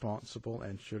was responsible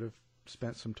and should have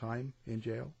spent some time in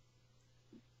jail?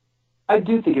 I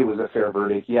do think it was a fair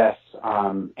verdict, yes.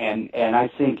 And I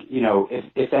think, he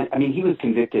was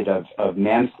convicted of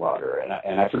manslaughter,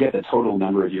 and I forget the total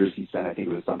number of years he spent. I think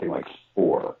it was something like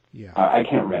 4. Yeah. I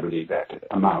can't remember the exact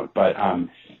amount, but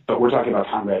we're talking about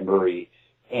Conrad Murray.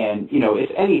 And, if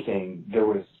anything, there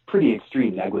was pretty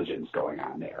extreme negligence going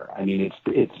on there. I mean,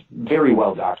 it's very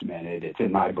well documented. It's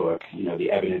in my book.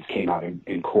 The evidence came out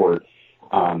in court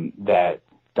that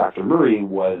Dr. Murray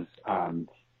was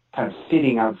kind of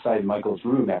sitting outside Michael's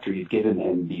room after he'd given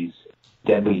him these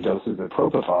deadly doses of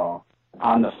propofol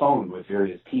on the phone with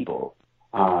various people,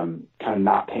 kind of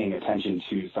not paying attention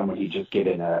to someone he'd just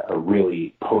given a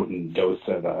really potent dose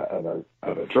of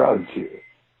a drug to.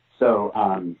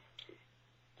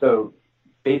 So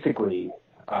basically,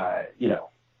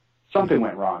 something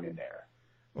went wrong in there.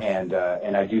 And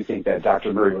I do think that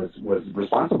Dr. Murray was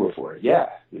responsible for it. Yeah.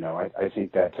 I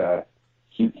think that,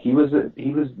 he was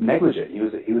negligent. He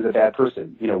was a bad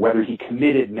person. Whether he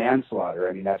committed manslaughter,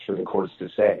 I mean, that's for the courts to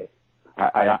say.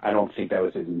 I don't think that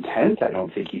was his intent. I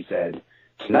don't think he said,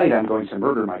 tonight I'm going to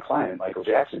murder my client, Michael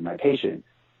Jackson, my patient.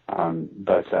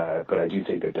 But I do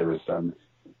think that there was some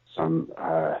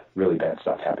really bad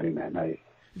stuff happening that night.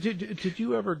 Did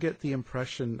you ever get the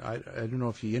impression? I don't know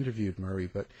if you interviewed Murray,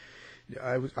 but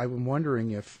I'm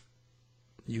wondering if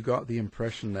you got the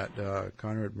impression that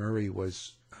Conrad Murray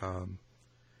was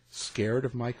scared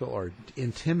of Michael or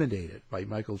intimidated by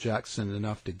Michael Jackson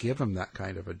enough to give him that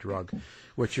kind of a drug,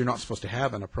 which you're not supposed to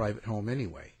have in a private home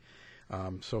anyway.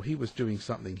 So he was doing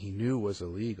something he knew was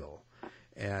illegal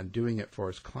and doing it for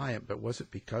his client, but was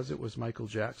it because it was Michael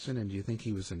Jackson, and do you think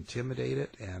he was intimidated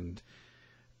and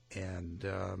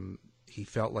he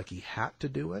felt like he had to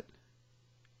do it?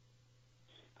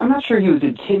 I'm not sure he was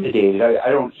intimidated.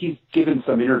 He's given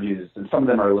some interviews, and some of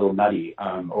them are a little nutty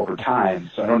over time,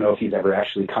 so I don't know if he's ever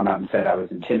actually come out and said I was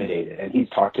intimidated. And he's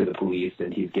talked to the police,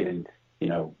 and he's given,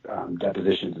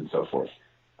 depositions and so forth.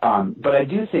 But I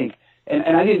do think,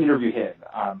 and I didn't interview him,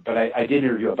 but I did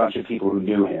interview a bunch of people who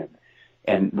knew him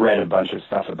and read a bunch of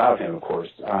stuff about him, of course.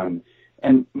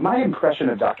 And my impression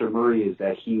of Dr. Murray is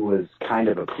that he was kind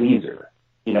of a pleaser.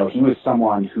 He was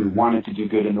someone who wanted to do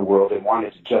good in the world and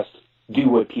wanted to just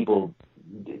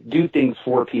do things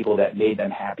for people that made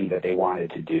them happy that they wanted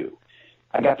to do.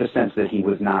 I got the sense that he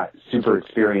was not super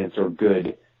experienced or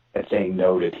good at saying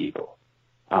no to people.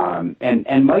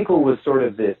 And Michael was sort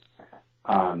of this,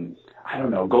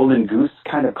 golden goose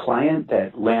kind of client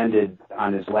that landed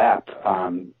on his lap,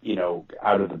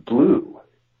 out of the blue.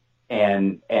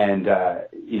 And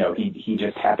he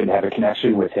just happened to have a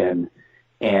connection with him.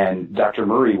 And Dr.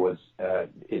 Murray was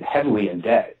heavily in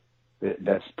debt.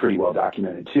 That's pretty well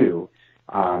documented too.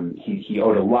 He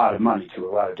owed a lot of money to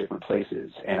a lot of different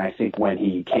places. And I think when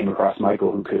he came across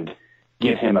Michael, who could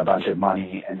give him a bunch of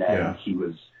money, and then he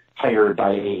was hired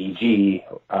by AEG,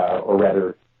 or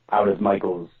rather out of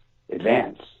Michael's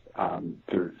advance,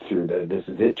 through the This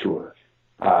Is It tour.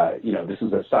 This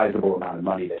was a sizable amount of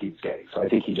money that he was getting. So I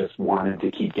think he just wanted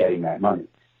to keep getting that money.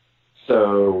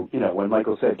 So, when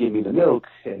Michael said, "Give me the milk,"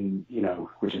 and,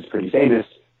 which is pretty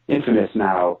infamous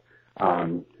now,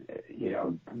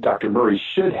 Dr. Murray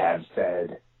should have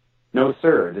said, "No,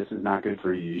 sir, this is not good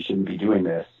for you. You shouldn't be doing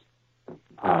this."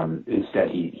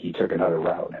 Instead, he took another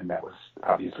route, and that was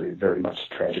obviously very much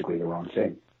tragically the wrong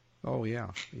thing. Oh,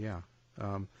 yeah.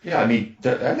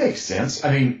 That makes sense.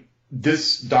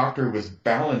 This doctor was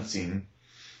balancing,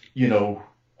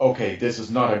 okay, this is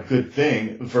not a good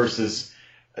thing versus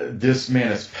this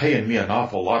man is paying me an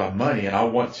awful lot of money and I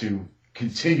want to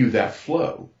continue that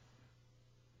flow.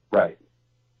 Right.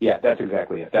 Yeah, that's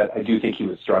exactly it. I do think he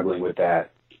was struggling with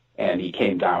that, and he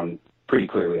came down pretty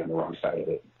clearly on the wrong side of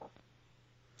it.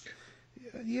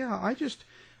 Yeah, I'm just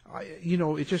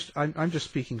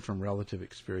speaking from relative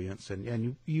experience,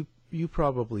 and you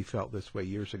probably felt this way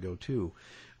years ago too,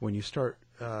 when you start,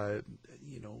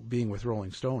 being with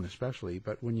Rolling Stone especially,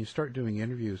 but when you start doing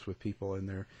interviews with people and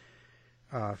they're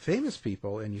famous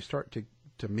people, and you start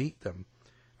to meet them,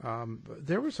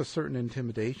 there was a certain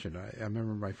intimidation. I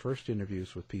remember my first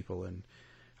interviews with people, and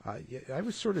I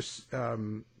was sort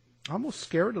of almost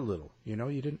scared a little. You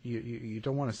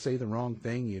don't want to say the wrong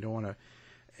thing. You don't want to.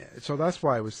 So that's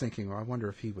why I was thinking, well, I wonder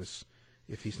if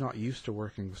he's not used to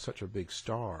working with such a big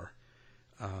star,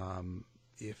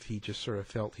 if he just sort of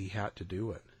felt he had to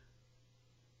do it.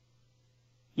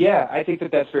 Yeah, I think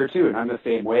that's fair too, and I'm the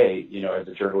same way. As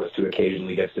a journalist who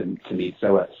occasionally gets to meet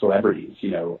celebrities,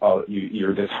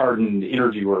 you're this hardened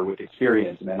interviewer with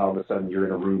experience, and then all of a sudden you're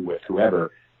in a room with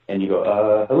whoever, and you go,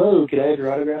 "Hello, can I have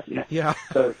your autograph?" Yeah.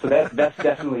 So that's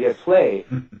definitely at play.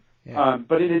 Yeah.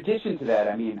 But in addition to that,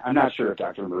 I'm not sure if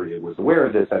Dr. Murray was aware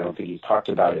of this. I don't think he's talked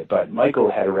about it, but Michael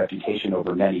had a reputation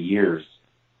over many years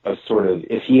of sort of,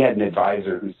 if he had an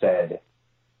advisor who said,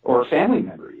 or a family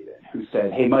member even, who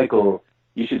said, "Hey, Michael,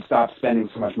 you should stop spending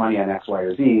so much money on X, Y,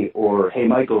 or Z," or, "Hey,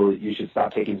 Michael, you should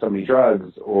stop taking so many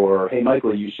drugs," or, "Hey,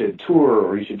 Michael, you should tour,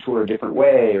 or you should tour a different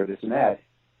way," or this and that.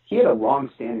 He had a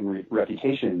long-standing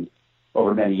reputation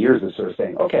over many years of sort of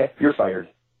saying, "Okay, you're fired."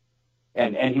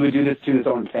 And he would do this to his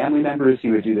own family members.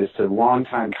 He would do this to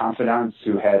longtime confidants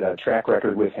who had a track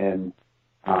record with him.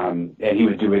 And he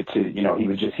would do it to,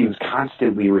 he was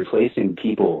constantly replacing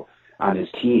people on his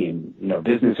team,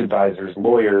 business advisors,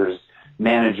 lawyers,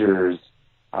 managers,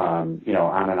 on and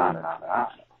on and on and on.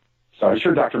 So I'm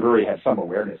sure Dr. Murray had some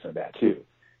awareness of that too.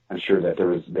 I'm sure that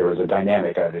there was a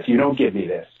dynamic of, if you don't give me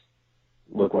this,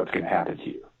 look what's going to happen to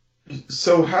you.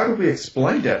 So how do we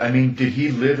explain that? Did he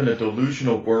live in a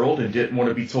delusional world and didn't want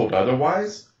to be told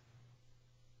otherwise?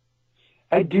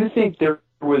 I do think there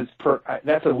was,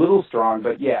 that's a little strong,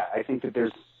 but yeah, I think that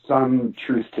there's some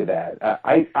truth to that.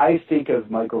 I think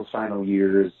of Michael's final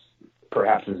years,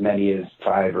 perhaps as many as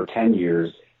 5 or 10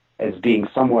 years, as being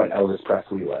somewhat Elvis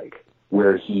Presley-like,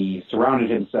 where he surrounded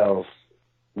himself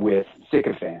with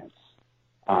sycophants,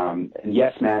 and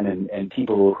yes men and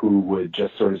people who would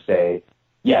just sort of say,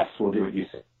 "Yes, we'll do what you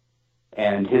say."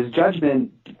 And his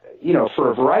judgment,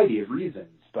 for a variety of reasons,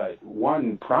 but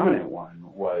one prominent one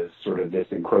was sort of this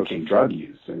encroaching drug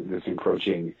use and this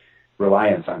encroaching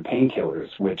reliance on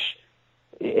painkillers, which,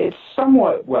 it's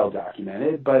somewhat well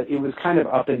documented, but it was kind of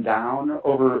up and down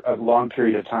over a long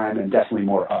period of time, and definitely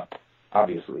more up,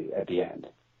 obviously, at the end.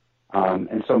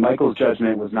 And so Michael's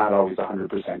judgment was not always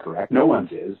 100% correct. No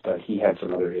one's is, but he had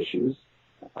some other issues.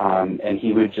 And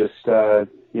he would just,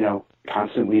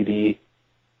 constantly be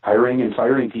hiring and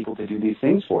firing people to do these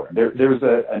things for him. There was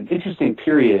an interesting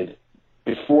period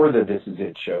before the This Is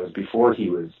It shows, before he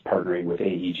was partnering with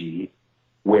AEG,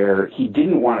 where he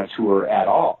didn't want to tour at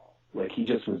all. Like, he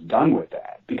just was done with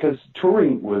that because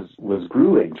touring was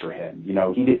grueling for him. He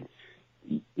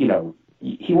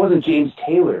wasn't James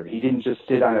Taylor. He didn't just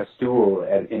sit on a stool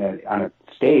on a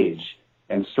stage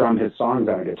and strum his songs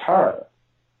on a guitar.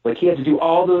 Like, he had to do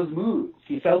all those moves.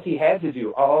 He felt he had to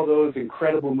do all those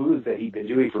incredible moves that he'd been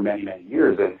doing for many, many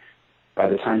years. And by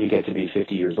the time you get to be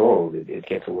 50 years old, it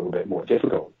gets a little bit more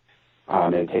difficult.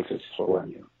 And it takes its toll on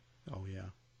you. Oh,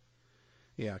 yeah.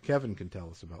 Yeah, Kevin can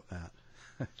tell us about that.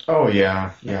 Oh,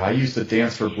 yeah. Yeah, I used to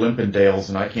dance for Blimpendales,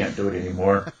 and I can't do it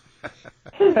anymore.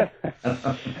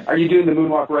 Are you doing the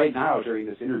moonwalk right now during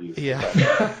this interview? Yeah.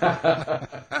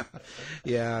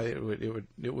 Yeah, it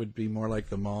would be more like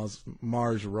the Mars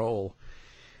roll.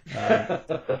 Now,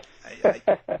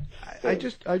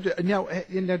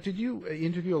 did you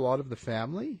interview a lot of the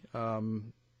family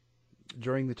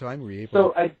during the time? Were you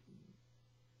able? I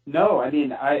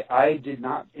did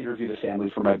not interview the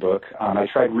family for my book. I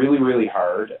tried really, really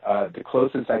hard. The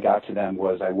closest I got to them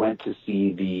was I went to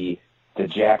see the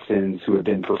Jacksons, who had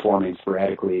been performing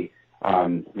sporadically,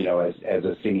 as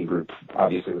a singing group,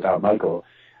 obviously without Michael.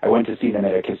 I went to see them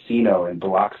at a casino in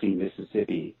Biloxi,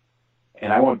 Mississippi.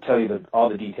 And I won't tell you all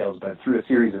the details, but through a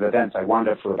series of events, I wound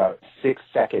up for about 6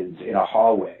 seconds in a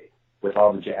hallway with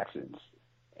all the Jacksons.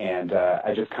 And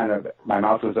I just my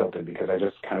mouth was open because I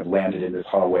just kind of landed in this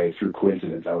hallway through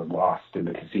coincidence. I was lost in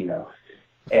the casino.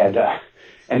 And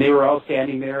they were all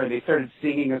standing there, and they started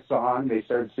singing a song. They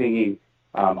started singing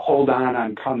Hold On,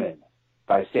 I'm Coming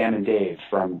by Sam and Dave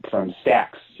from Stax.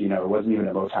 It wasn't even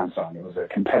a Motown song. It was a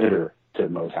competitor to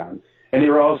Motown. And they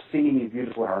were all singing these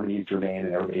beautiful harmonies, Jermaine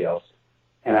and everybody else.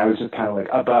 And I was just kind of like,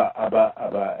 Abba, Abba,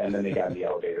 Abba. And then they got in the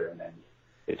elevator, and then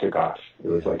it took off. It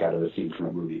was like out of the scene from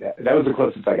a movie. That was the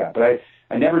closest I got. But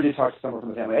I never did talk to someone from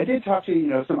the family. I did talk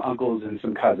to, some uncles and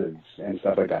some cousins and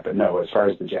stuff like that. But no, as far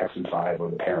as the Jackson 5 or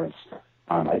the parents,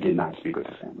 I did not speak with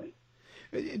the family.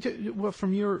 Well,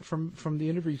 from the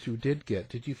interviews you did get,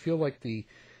 did you feel like the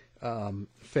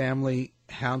family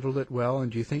handled it well?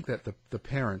 And do you think that the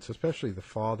parents, especially the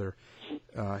father,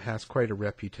 has quite a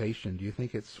reputation? Do you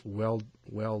think it's well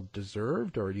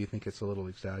deserved, or do you think it's a little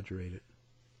exaggerated?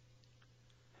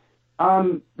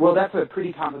 Well, that's a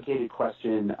pretty complicated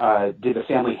question. Did the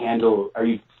family handle? Are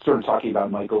you sort of talking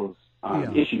about Michael's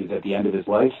issues at the end of his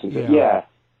life?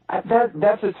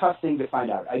 That's a tough thing to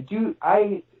find out.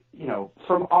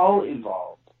 From all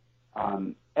involved,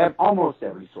 almost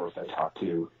every source I talked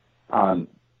to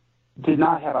did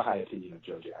not have a high opinion of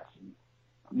Joe Jackson.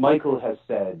 Michael has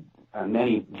said on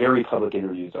many very public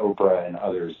interviews, Oprah and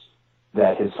others,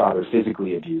 that his father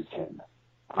physically abused him.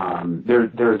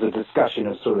 There's a discussion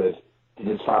of sort of, did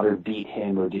his father beat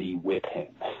him or did he whip him?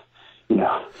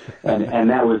 And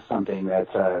that was something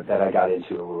that I got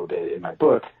into a little bit in my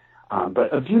book.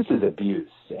 But abuse is abuse.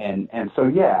 And so,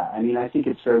 I think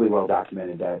it's fairly well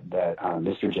documented that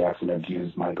Mr. Jackson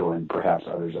abused Michael and perhaps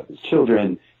others of his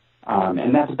children.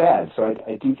 And that's bad. So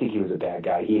I do think he was a bad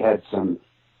guy. He had some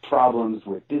problems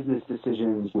with business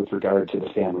decisions with regard to the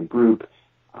family group.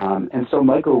 And so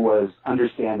Michael was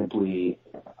understandably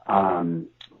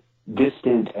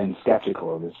distant and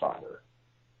skeptical of his father.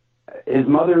 His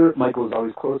mother, Michael was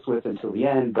always close with until the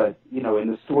end, but, in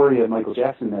the story of Michael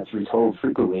Jackson that's retold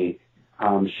frequently,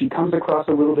 she comes across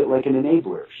a little bit like an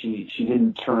enabler. She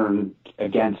didn't turn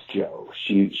against Joe.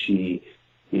 She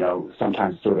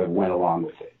sometimes sort of went along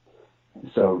with it.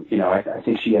 So, I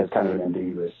think she has kind of an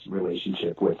ambiguous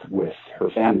relationship with her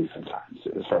family sometimes,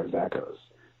 as far as that goes.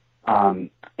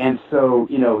 And so,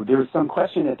 there's some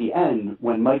question at the end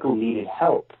when Michael needed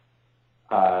help,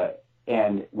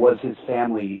 and was his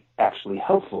family actually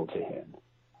helpful to him?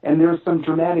 And there's some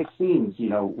dramatic scenes,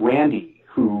 Randy,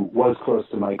 who was close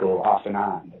to Michael off and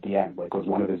on at the end, like was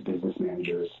one of his business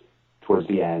managers towards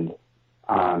the end,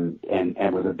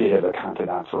 and was a bit of a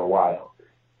confidant for a while.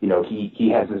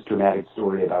 He has this dramatic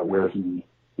story about where he,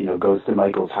 goes to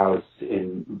Michael's house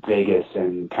in Vegas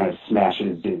and kind of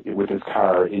smashes it with his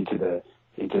car into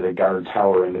the guard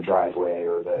tower in the driveway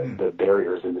or the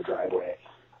barriers in the driveway,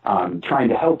 trying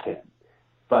to help him.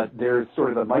 But there's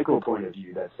sort of a Michael point of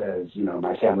view that says,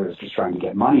 my family was just trying to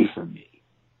get money from me.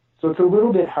 So it's a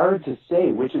little bit hard to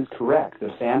say which is correct.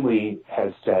 The family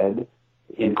has said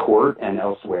in court and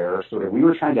elsewhere. Sort of, we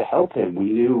were trying to help him. We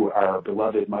knew our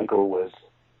beloved Michael was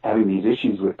having these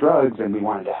issues with drugs, and we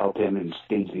wanted to help him and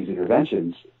stage these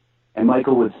interventions. And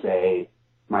Michael would say,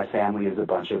 my family is a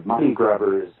bunch of money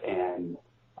grubbers, and,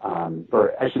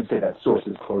 or I should say that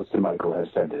sources close to Michael have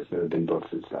said this. There have been books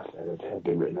and stuff that have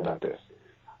been written about this.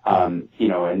 You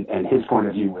know, and his point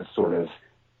of view was sort of,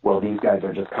 well, these guys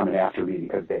are just coming after me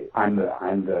because I'm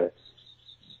the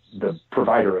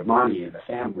provider of money in the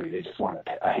family. They just want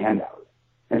a handout.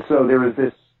 And so there was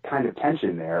this kind of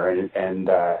tension there, and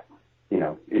you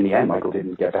know, in the end, Michael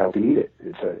didn't get the help he needed.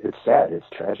 It's sad. It's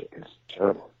tragic. It's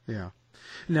terrible. Yeah.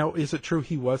 Now, is it true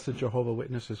he was a Jehovah's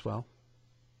Witness as well,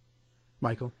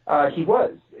 Michael? He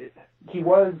was. He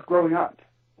was growing up.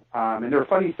 And there are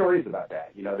funny stories about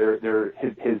that. You know,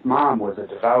 his mom was a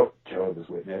devout Jehovah's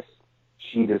Witness.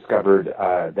 She discovered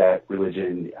that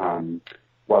religion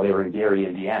while they were in Gary,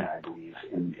 Indiana, I believe,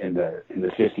 in the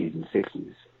 50s and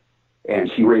 60s.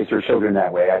 And she raised her children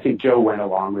that way. I think Joe went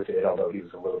along with it, although he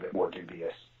was a little bit more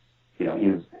dubious. You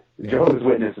know, Jehovah's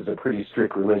Witness is a pretty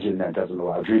strict religion that doesn't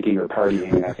allow drinking or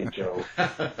partying, and I think Joe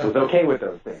was okay with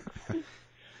those things.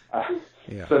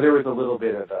 So there was a little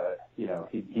bit of a, you know,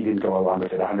 he didn't go along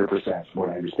with it 100%, from what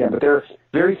I understand. But there are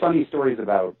very funny stories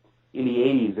about in the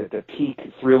 80s, at the peak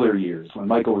Thriller years, when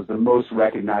Michael was the most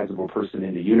recognizable person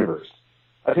in the universe,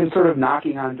 of him sort of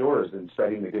knocking on doors and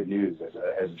spreading the good news as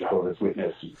a Jehovah's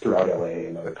Witness throughout LA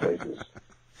and other places.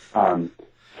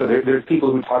 So there's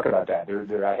people who talk about that.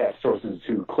 I have sources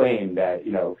who claim that,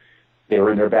 you know, they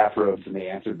were in their bathrobes and they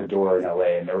answered the door in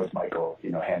LA and there was Michael, you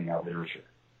know, handing out literature.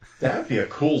 That'd be a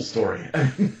cool story.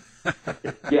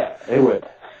 Yeah, it would.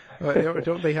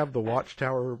 Don't they have the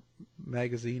Watchtower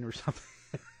magazine or something?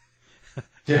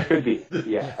 Yeah, could be.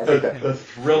 Yeah, I think the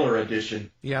Thriller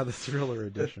edition. Yeah, the Thriller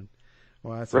edition.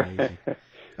 Well, that's amazing.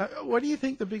 What do you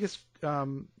think the biggest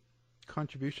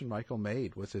contribution Michael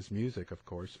made was his music, of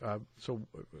course. So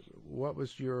what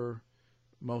was your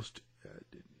most,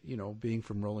 you know, being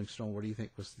from Rolling Stone, what do you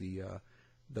think was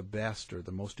the best or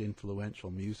the most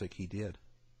influential music he did?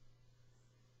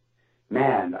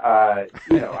 Man,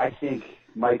 you know, I think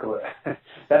Michael,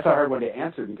 that's a hard one to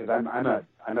answer because I'm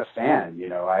a fan, you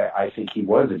know, I think he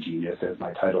was a genius, as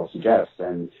my title suggests.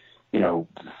 And, you know,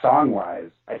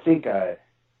 song-wise, I think I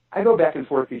go back and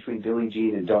forth between Billie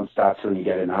Jean and Don't Stop Till You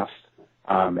Get Enough.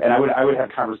 And I would have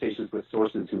conversations with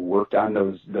sources who worked on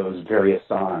those various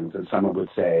songs, and someone would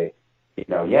say, you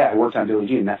know, yeah, I worked on Billie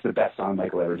Jean, that's the best song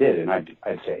Michael ever did. And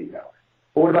I'd say, you know,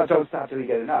 well, what about Don't Stop Till You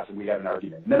Get Enough? And we'd have an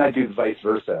argument. And then I'd do vice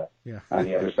versa on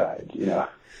the other side, you know.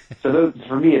 So those,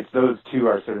 for me, it's those two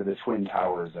are sort of the twin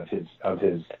towers of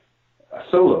his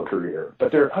solo career.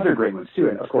 But there are other great ones too,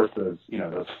 and of course those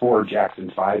 4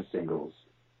 Jackson 5 singles,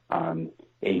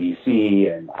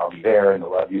 ABC and I'll Be There and The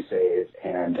Love You Save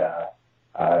and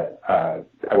I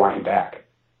Want You Back.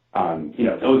 You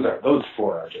know, those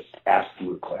 4 are just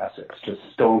absolute classics, just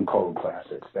stone cold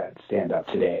classics that stand up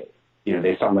today. You know,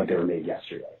 they sound like they were made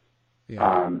yesterday.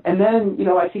 Yeah. And then, you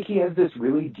know, I think he has this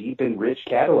really deep and rich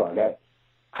catalog.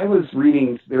 I was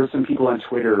reading, there were some people on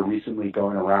Twitter recently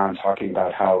going around talking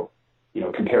about how, you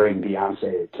know, comparing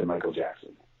Beyonce to Michael Jackson.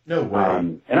 No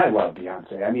way. And I love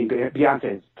Beyonce. I mean,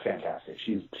 Beyonce is fantastic.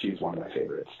 She's one of my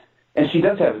favorites. And she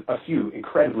does have a few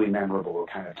incredibly memorable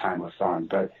kind of timeless songs,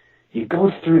 but you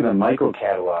go through the Michael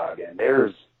catalog and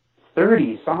there's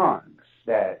 30 songs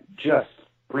that just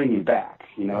bring you back.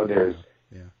 You know, there's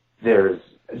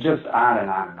just on and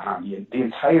on and on. The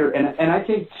entire, and I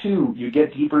think too, you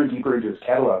get deeper and deeper into his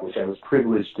catalog, which I was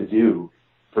privileged to do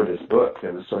for this book.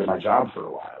 That was sort of my job for a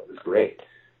while. It was great.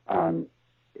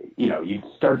 You know, you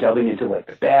start delving into like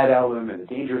the Bad album and the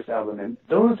Dangerous album, and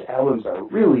those albums are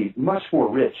really much more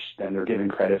rich than they're given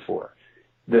credit for.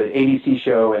 The ABC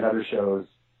show and other shows,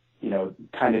 you know,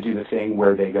 kind of do the thing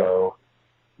where they go,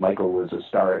 Michael was a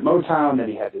star at Motown, then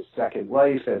he had his second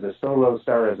life as a solo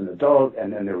star as an adult,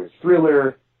 and then there was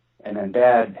Thriller, and then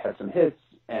Bad had some hits,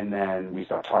 and then we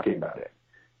stopped talking about it.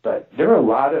 But there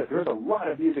was a lot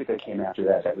of music that came after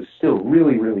that was still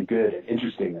really, really good and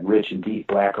interesting and rich and deep,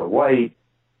 Black or White,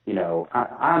 you know,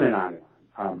 on and on.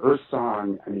 Earth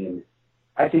Song, I mean,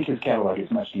 I think his catalog is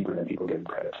much deeper than people give him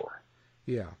credit for.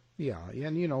 Yeah.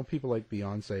 And, you know, people like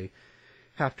Beyonce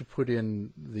have to put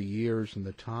in the years and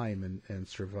the time and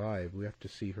survive. We have to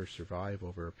see her survive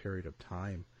over a period of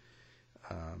time.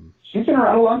 She's been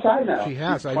around a long time now. She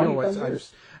has. I know.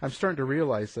 I'm starting to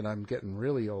realize that I'm getting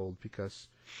really old because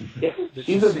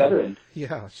she's a veteran.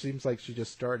 Yeah, seems like she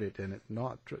just started, and it's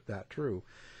not that true.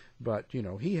 But, you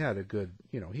know, he had a good,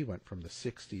 you know, he went from the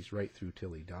 60s right through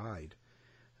till he died.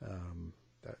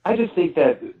 I just think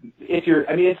that if you're,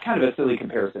 I mean, it's kind of a silly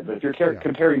comparison, but if you're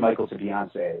comparing Michael to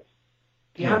Beyonce,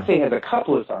 Beyonce has a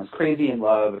couple of songs, Crazy in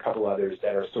Love, a couple others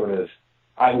that are sort of,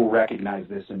 I will recognize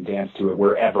this and dance to it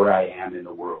wherever I am in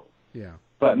the world. Yeah.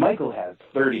 But Michael has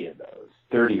 30 of those,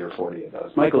 30 or 40 of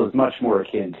those. Michael is much more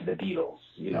akin to the Beatles,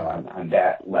 you know, on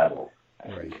that level.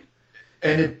 Right.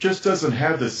 And it just doesn't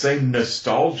have the same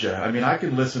nostalgia. I mean, I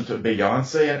can listen to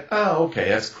Beyonce and, oh, okay,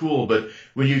 that's cool. But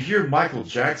when you hear Michael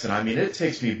Jackson, I mean, it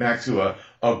takes me back to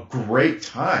a great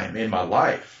time in my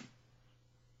life.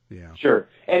 Yeah. Sure.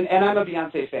 And I'm a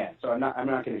Beyonce fan, so I'm not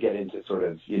going to get into sort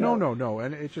of, you know. No.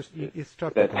 And it's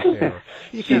tough to compare.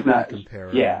 You can't really compare.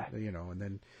 Yeah. You know, and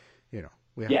then, you know,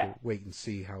 we have to wait and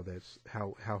see how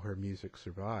her music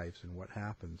survives and what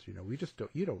happens. You know,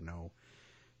 you don't know,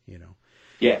 you know.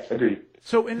 Yeah, agreed.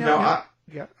 So,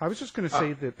 I was just going to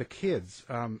say that the kids,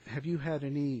 have you had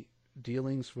any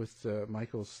dealings with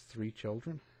Michael's 3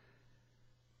 children?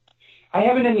 I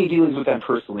haven't any dealings with them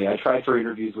personally. I tried for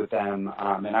interviews with them,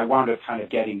 and I wound up kind of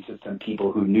getting to some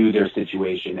people who knew their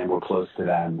situation and were close to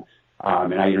them,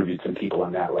 and I interviewed some people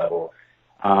on that level.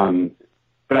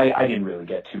 But I didn't really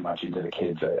get too much into the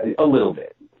kids, a little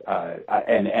bit.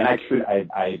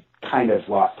 I kind of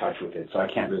lost touch with it, so I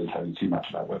can't really tell you too much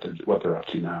about what they're up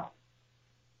to now.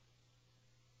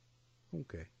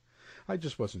 Okay, I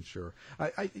just wasn't sure.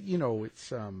 You know,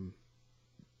 it's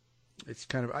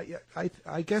kind of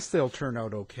I guess they'll turn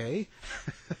out okay.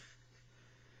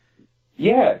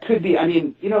 Yeah, it could be. I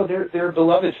mean, you know, their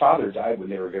beloved father died when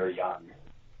they were very young,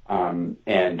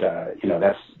 you know,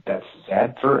 that's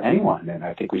sad for anyone, and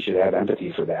I think we should have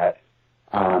empathy for that.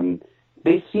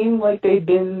 They seem like they've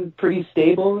been pretty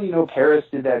stable. You know, Paris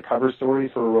did that cover story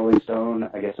for Rolling Stone.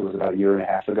 I guess it was about a year and a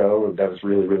half ago. That was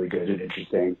really, really good and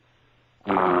interesting.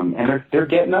 And they're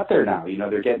getting up there now. You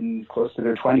know, they're getting close to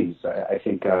their 20s. I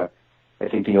think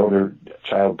the older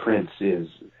child, Prince, is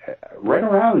right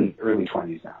around early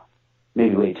 20s now,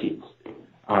 maybe late teens.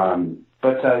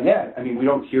 Yeah, I mean, we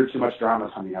don't hear too much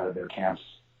drama coming out of their camps.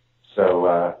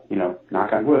 So, you know,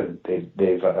 knock on wood,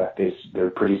 they're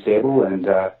pretty stable, and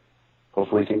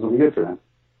hopefully things will be good for them.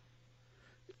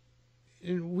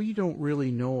 And we don't really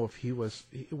know if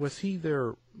was he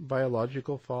their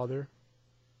biological father?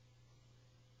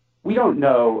 We don't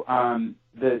know.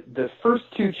 The first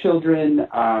 2 children,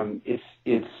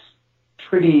 it's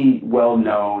pretty well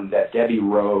known that Debbie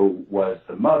Rowe was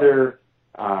the mother.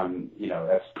 You know,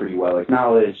 that's pretty well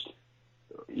acknowledged.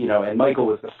 You know, and Michael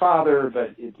was the father,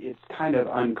 but it's kind of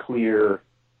unclear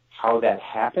how that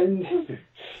happened.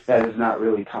 That has not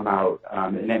really come out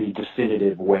in any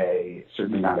definitive way,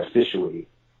 certainly not officially.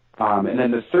 And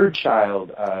then the third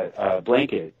child,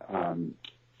 Blanket,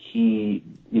 he,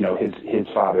 you know, his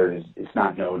father it's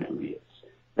not known who he is.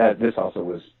 This also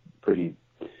was pretty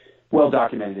well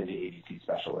documented in the ABC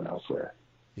special and elsewhere.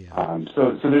 Yeah.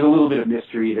 So there's a little bit of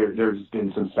mystery. There's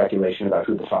been some speculation about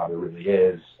who the father really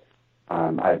is.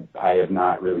 I have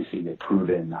not really seen it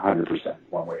proven 100%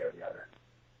 one way or the other.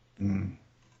 Mm.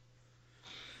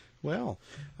 Well,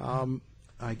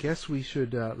 I guess we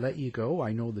should let you go.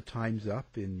 I know the time's up,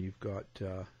 and you've got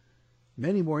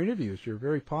many more interviews. You're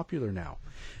very popular now.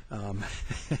 I'm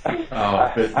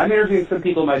interviewing some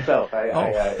people myself.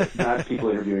 It's not people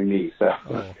interviewing me. So.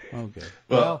 Oh, okay.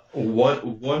 Well,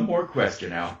 one more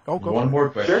question now. One more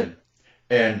question.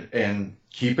 Sure. And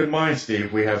keep in mind,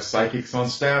 Steve, we have psychics on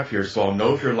staff here, so I'll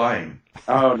know if you're lying.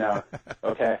 Oh, no.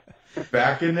 Okay.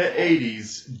 Back in the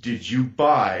 80s, did you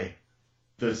buy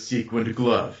the sequined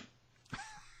glove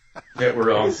that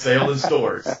were on sale in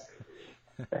stores?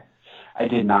 I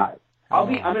did not. I'm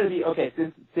going to be, okay,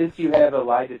 since you have a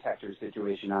lie detector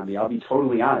situation on me, I'll be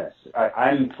totally honest.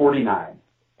 I'm 49,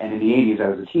 and in the 80s I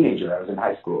was a teenager. I was in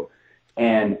high school,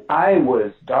 and I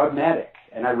was dogmatic,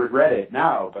 and I regret it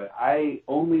now, but I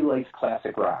only liked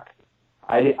classic rock.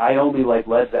 I only liked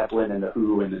Led Zeppelin and The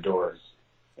Who and The Doors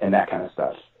and that kind of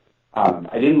stuff.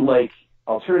 I didn't like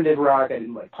alternative rock. I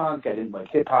didn't like punk. I didn't like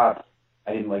hip-hop.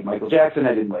 I didn't like Michael Jackson.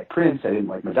 I didn't like Prince. I didn't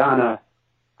like Madonna.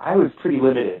 I was pretty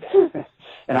limited,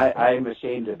 and I'm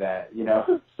ashamed of that, you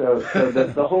know. So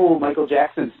the whole Michael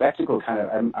Jackson spectacle kind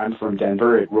of, I'm from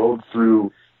Denver. It rolled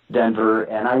through Denver,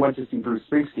 and I went to see Bruce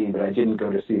Springsteen, but I didn't go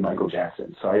to see Michael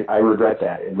Jackson. So I regret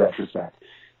that in retrospect.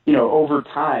 You know, over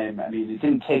time, I mean, it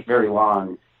didn't take very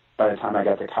long by the time I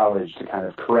got to college to kind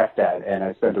of correct that, and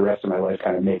I spent the rest of my life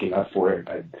kind of making up for it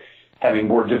by having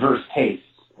more diverse tastes.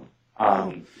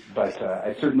 But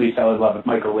I certainly fell in love with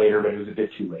Michael later, but it was a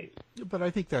bit too late. But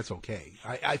I think that's okay.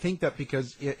 I think that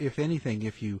because, if anything,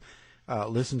 if you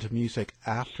listen to music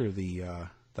after the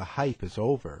hype is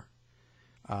over,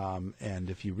 and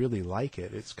if you really like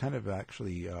it, it's kind of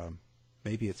actually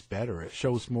maybe it's better. It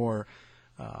shows more.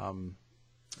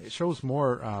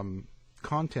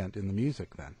 Content in the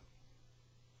music then.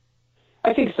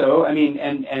 I think so. I mean,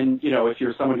 and you know, if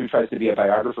you're someone who tries to be a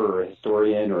biographer or a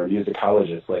historian or a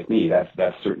musicologist like me,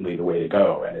 that's certainly the way to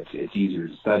go, and it's easier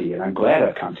to study. And I'm glad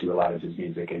I've come to a lot of his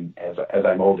music, and as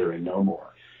I'm older and know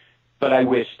more. But I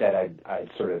wish that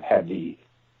I'd sort of had the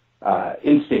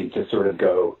instinct to sort of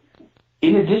go,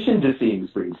 in addition to seeing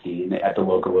Springsteen at the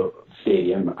local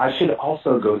stadium, I should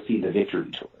also go see the Victory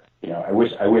Tour. You know, I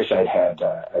wish I'd had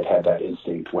that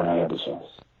instinct when I had the chance.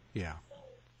 Yeah,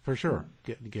 for sure.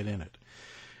 Get in it.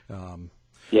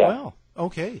 Yeah. Well,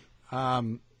 okay.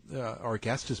 Our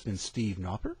guest has been Steve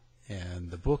Knopper, and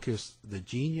the book is The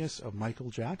Genius of Michael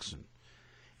Jackson.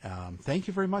 Thank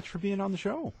you very much for being on the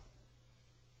show.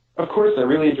 Of course, I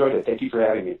really enjoyed it. Thank you for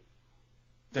having me.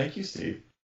 Thank you, Steve.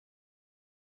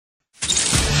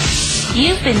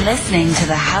 You've been listening to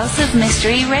the House of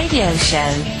Mystery radio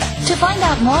show. To find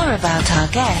out more about our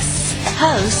guests,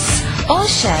 hosts, or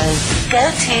shows, go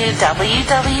to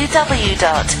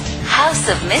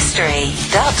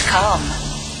www.houseofmystery.com.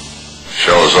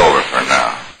 Show's over for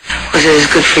now. Was it as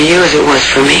good for you as it was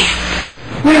for me?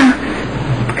 Well,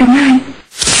 good night.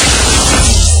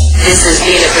 This has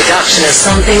been a production of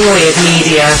Something Weird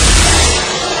Media.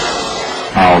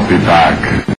 I'll be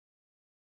back.